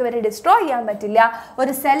 പെട്ടെന്നൊന്നും നമുക്ക് ഇവരെ ഡിസ്ട്രോയ് ചെയ്യാൻ പറ്റില്ല.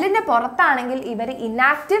 ഒരു സെല്ലിന്റെ പുറത്താണെങ്കിൽ ഇവർ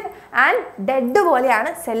ഇനാക്റ്റീവ് ആൻഡ് ഡെഡ് പോലെയാണ്.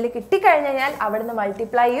 സെല്ല് കിട്ടിക്കഴിഞ്ഞാൽ അവിടുന്ന്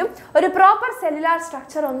മൾട്ടിപ്ലൈ ചെയ്യും. ഒരു പ്രോപ്പർ സെല്ലുലാർ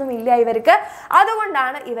സ്ട്രക്ചർ ഒന്നും ഇല്ല ഇവർക്ക്.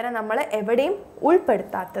 അതുകൊണ്ടാണ് ഇവരെ നമ്മൾ എവിടെയും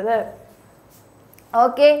ഉൾപ്പെടുത്താത്തത്.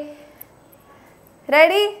 Okay,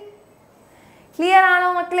 ready? ക്ലിയർ ആണോ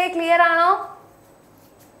മക്കളെ? ക്ലിയർ ആണോ?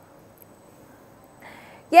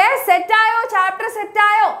 യെസ്, സെറ്റായോ? ചാപ്റ്റർ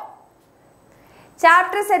സെറ്റായോ?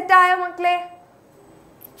 ചാപ്റ്റർ സെറ്റായോ മക്കളെ?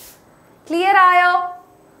 ക്ലിയർ ആയോ?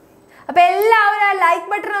 അപ്പൊ എല്ലാവരും ആ ലൈക്ക്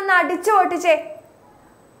ബട്ടൺ ഒന്ന് അടിച്ചു പൊട്ടിച്ചേ.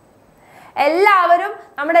 എല്ലാവരും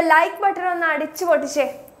നമ്മുടെ ലൈക്ക് ബട്ടൺ ഒന്ന് അടിച്ചു പൊട്ടിച്ചേ.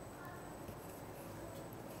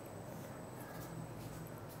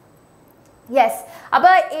 യെസ്.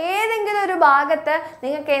 അപ്പോൾ ഏതെങ്കിലും ഒരു ഭാഗത്ത്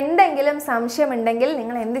നിങ്ങൾക്ക് എന്തെങ്കിലും സംശയമുണ്ടെങ്കിൽ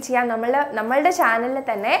നിങ്ങൾ എന്ത് ചെയ്യാം, നമ്മളുടെ ചാനലിൽ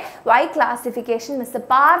തന്നെ വൈ ക്ലാസിഫിക്കേഷൻ മിസ്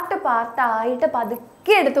പാർട്ടായിട്ട്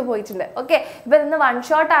പതുക്കെ എടുത്തു പോയിട്ടുണ്ട്. ഓക്കെ, ഇപ്പം ഇന്ന് 1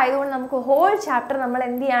 ഷോട്ട് ആയതുകൊണ്ട് നമുക്ക് ഹോൾ ചാപ്റ്റർ നമ്മൾ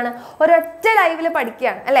എന്ത് ചെയ്യാണ്, ഒരൊറ്റ ലൈവിൽ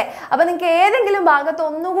പഠിക്കുകയാണ്, അല്ലേ? അപ്പോൾ നിങ്ങൾക്ക് ഏതെങ്കിലും ഭാഗത്ത്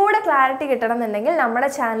ഒന്നുകൂടെ ക്ലാരിറ്റി കിട്ടണം എന്നുണ്ടെങ്കിൽ നമ്മുടെ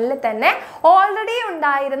ചാനലിൽ തന്നെ ഓൾറെഡി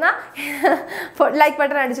ഉണ്ടായിരുന്ന ലൈക്ക്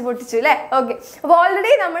ബട്ടൺ അടിച്ച് പൊട്ടിച്ചു, അല്ലേ? ഓക്കെ, അപ്പോൾ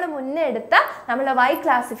ഓൾറെഡി നമ്മൾ മുന്നേ എടുത്ത നമ്മുടെ വൈ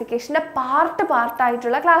ക്ലാസിഫിക്കേഷൻ്റെ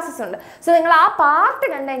പാർട്ടായിട്ടുള്ള ക്ലാസ്സസ് ഉണ്ട്. സോ നിങ്ങൾ ആ പാർട്ട്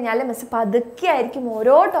കണ്ടു കഴിഞ്ഞാൽ മിസ് പതുക്കെ ആയിരിക്കും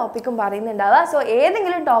ഓരോ ടോപ്പിക്കും പറയുന്നുണ്ടാവുക. സോ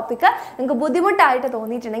ഏതെങ്കിലും ടോപ്പിക്ക് നിങ്ങൾക്ക് ബുദ്ധിമുട്ടായിട്ട്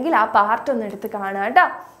തോന്നിയിട്ടുണ്ടെങ്കിൽ ആ പാർട്ട് ഒന്ന് എടുത്ത് കാണുക കേട്ടോ.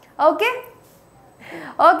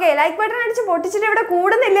 ഓക്കെ, ലൈക്ക് ബട്ടൺ അടിച്ച് പൊട്ടിച്ചിട്ട് ഇവിടെ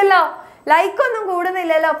കൂടുന്നില്ലല്ലോ, ലൈക്കൊന്നും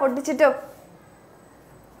കൂടുന്നില്ലല്ലോ പൊട്ടിച്ചിട്ടും.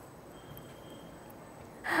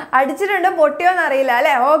 അടിച്ചിട്ടുണ്ട്, പൊട്ടിയോന്ന് അറിയില്ല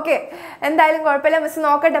അല്ലേ? ഓക്കെ, എന്തായാലും കുഴപ്പമില്ല, മിസ്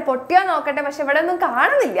നോക്കട്ടെ, പൊട്ടിയോ നോക്കട്ടെ. പക്ഷെ ഇവിടെ ഒന്നും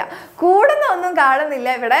കാണുന്നില്ല, കൂടുന്ന ഒന്നും കാണുന്നില്ല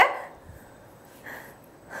ഇവിടെ.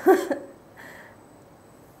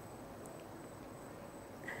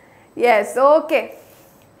 യെസ്, ഓക്കെ,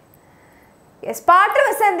 യെസ്, പാട്ട്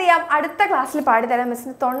മിസ് എന്ത് ചെയ്യാം, അടുത്ത ക്ലാസ്സിൽ പാടിത്തരാം.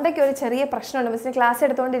 മിസ്സിന് തൊണ്ടയ്ക്ക് ഒരു ചെറിയ പ്രശ്നമുണ്ട്. മിസ്സിന് ക്ലാസ്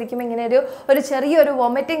എടുത്തുകൊണ്ടിരിക്കുമ്പോൾ ഇങ്ങനെ ഒരു ചെറിയൊരു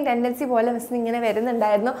വോമിറ്റിംഗ് ടെൻഡൻസി പോലെ മിസ്സിന് ഇങ്ങനെ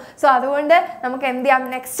വരുന്നുണ്ടായിരുന്നു. സോ അതുകൊണ്ട് നമുക്ക് എന്ത് ചെയ്യാം,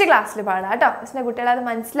 നെക്സ്റ്റ് ക്ലാസ്സിൽ പാടാം കേട്ടോ. മിസ്സിൻ്റെ കുട്ടികൾ അത്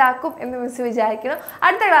മനസ്സിലാക്കും എന്ന് മിസ് വിചാരിക്കുന്നു.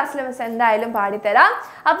 അടുത്ത ക്ലാസ്സിൽ മിസ് എന്തായാലും പാടിത്തരാം.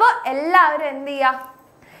 അപ്പോൾ എല്ലാവരും എന്ത് ചെയ്യാം,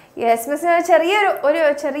 യെസ്, മിസ്സിന്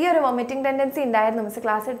ചെറിയൊരു വോമിറ്റിംഗ് ടെൻഡൻസി ഉണ്ടായിരുന്നു മിസ്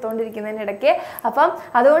ക്ലാസ് എടുത്തുകൊണ്ടിരിക്കുന്നതിനിടയ്ക്ക്. അപ്പം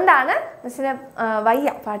അതുകൊണ്ടാണ് മിസ്സിന്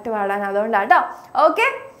വയ്യ പാട്ട് പാടാൻ, അതുകൊണ്ടാണ് കേട്ടോ. ഓക്കെ,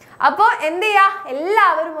 അപ്പോൾ എന്ത് ചെയ്യുക,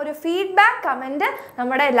 എല്ലാവരും ഒരു ഫീഡ്ബാക്ക് കമൻറ്റ്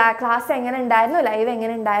നമ്മുടെ ക്ലാസ് എങ്ങനെ ഉണ്ടായിരുന്നു, ലൈവ്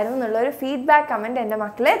എങ്ങനെ ഉണ്ടായിരുന്നു എന്നുള്ളൊരു ഫീഡ്ബാക്ക് കമൻറ്റ് എൻ്റെ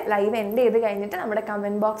മക്കളെ ലൈവ് എൻഡ് ചെയ്ത് കഴിഞ്ഞിട്ട് നമ്മുടെ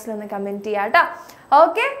കമൻറ്റ് ബോക്സിൽ ഒന്ന് കമൻറ്റ് ചെയ്യാം കേട്ടോ.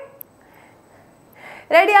 ഓക്കെ,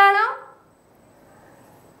 റെഡിയാണോ?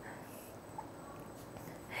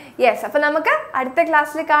 യെസ്, അപ്പോൾ നമുക്ക് അടുത്ത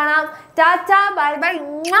ക്ലാസ്സിൽ കാണാം. Tata, bye bye,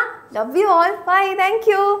 love you all, by, thank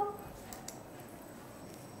you.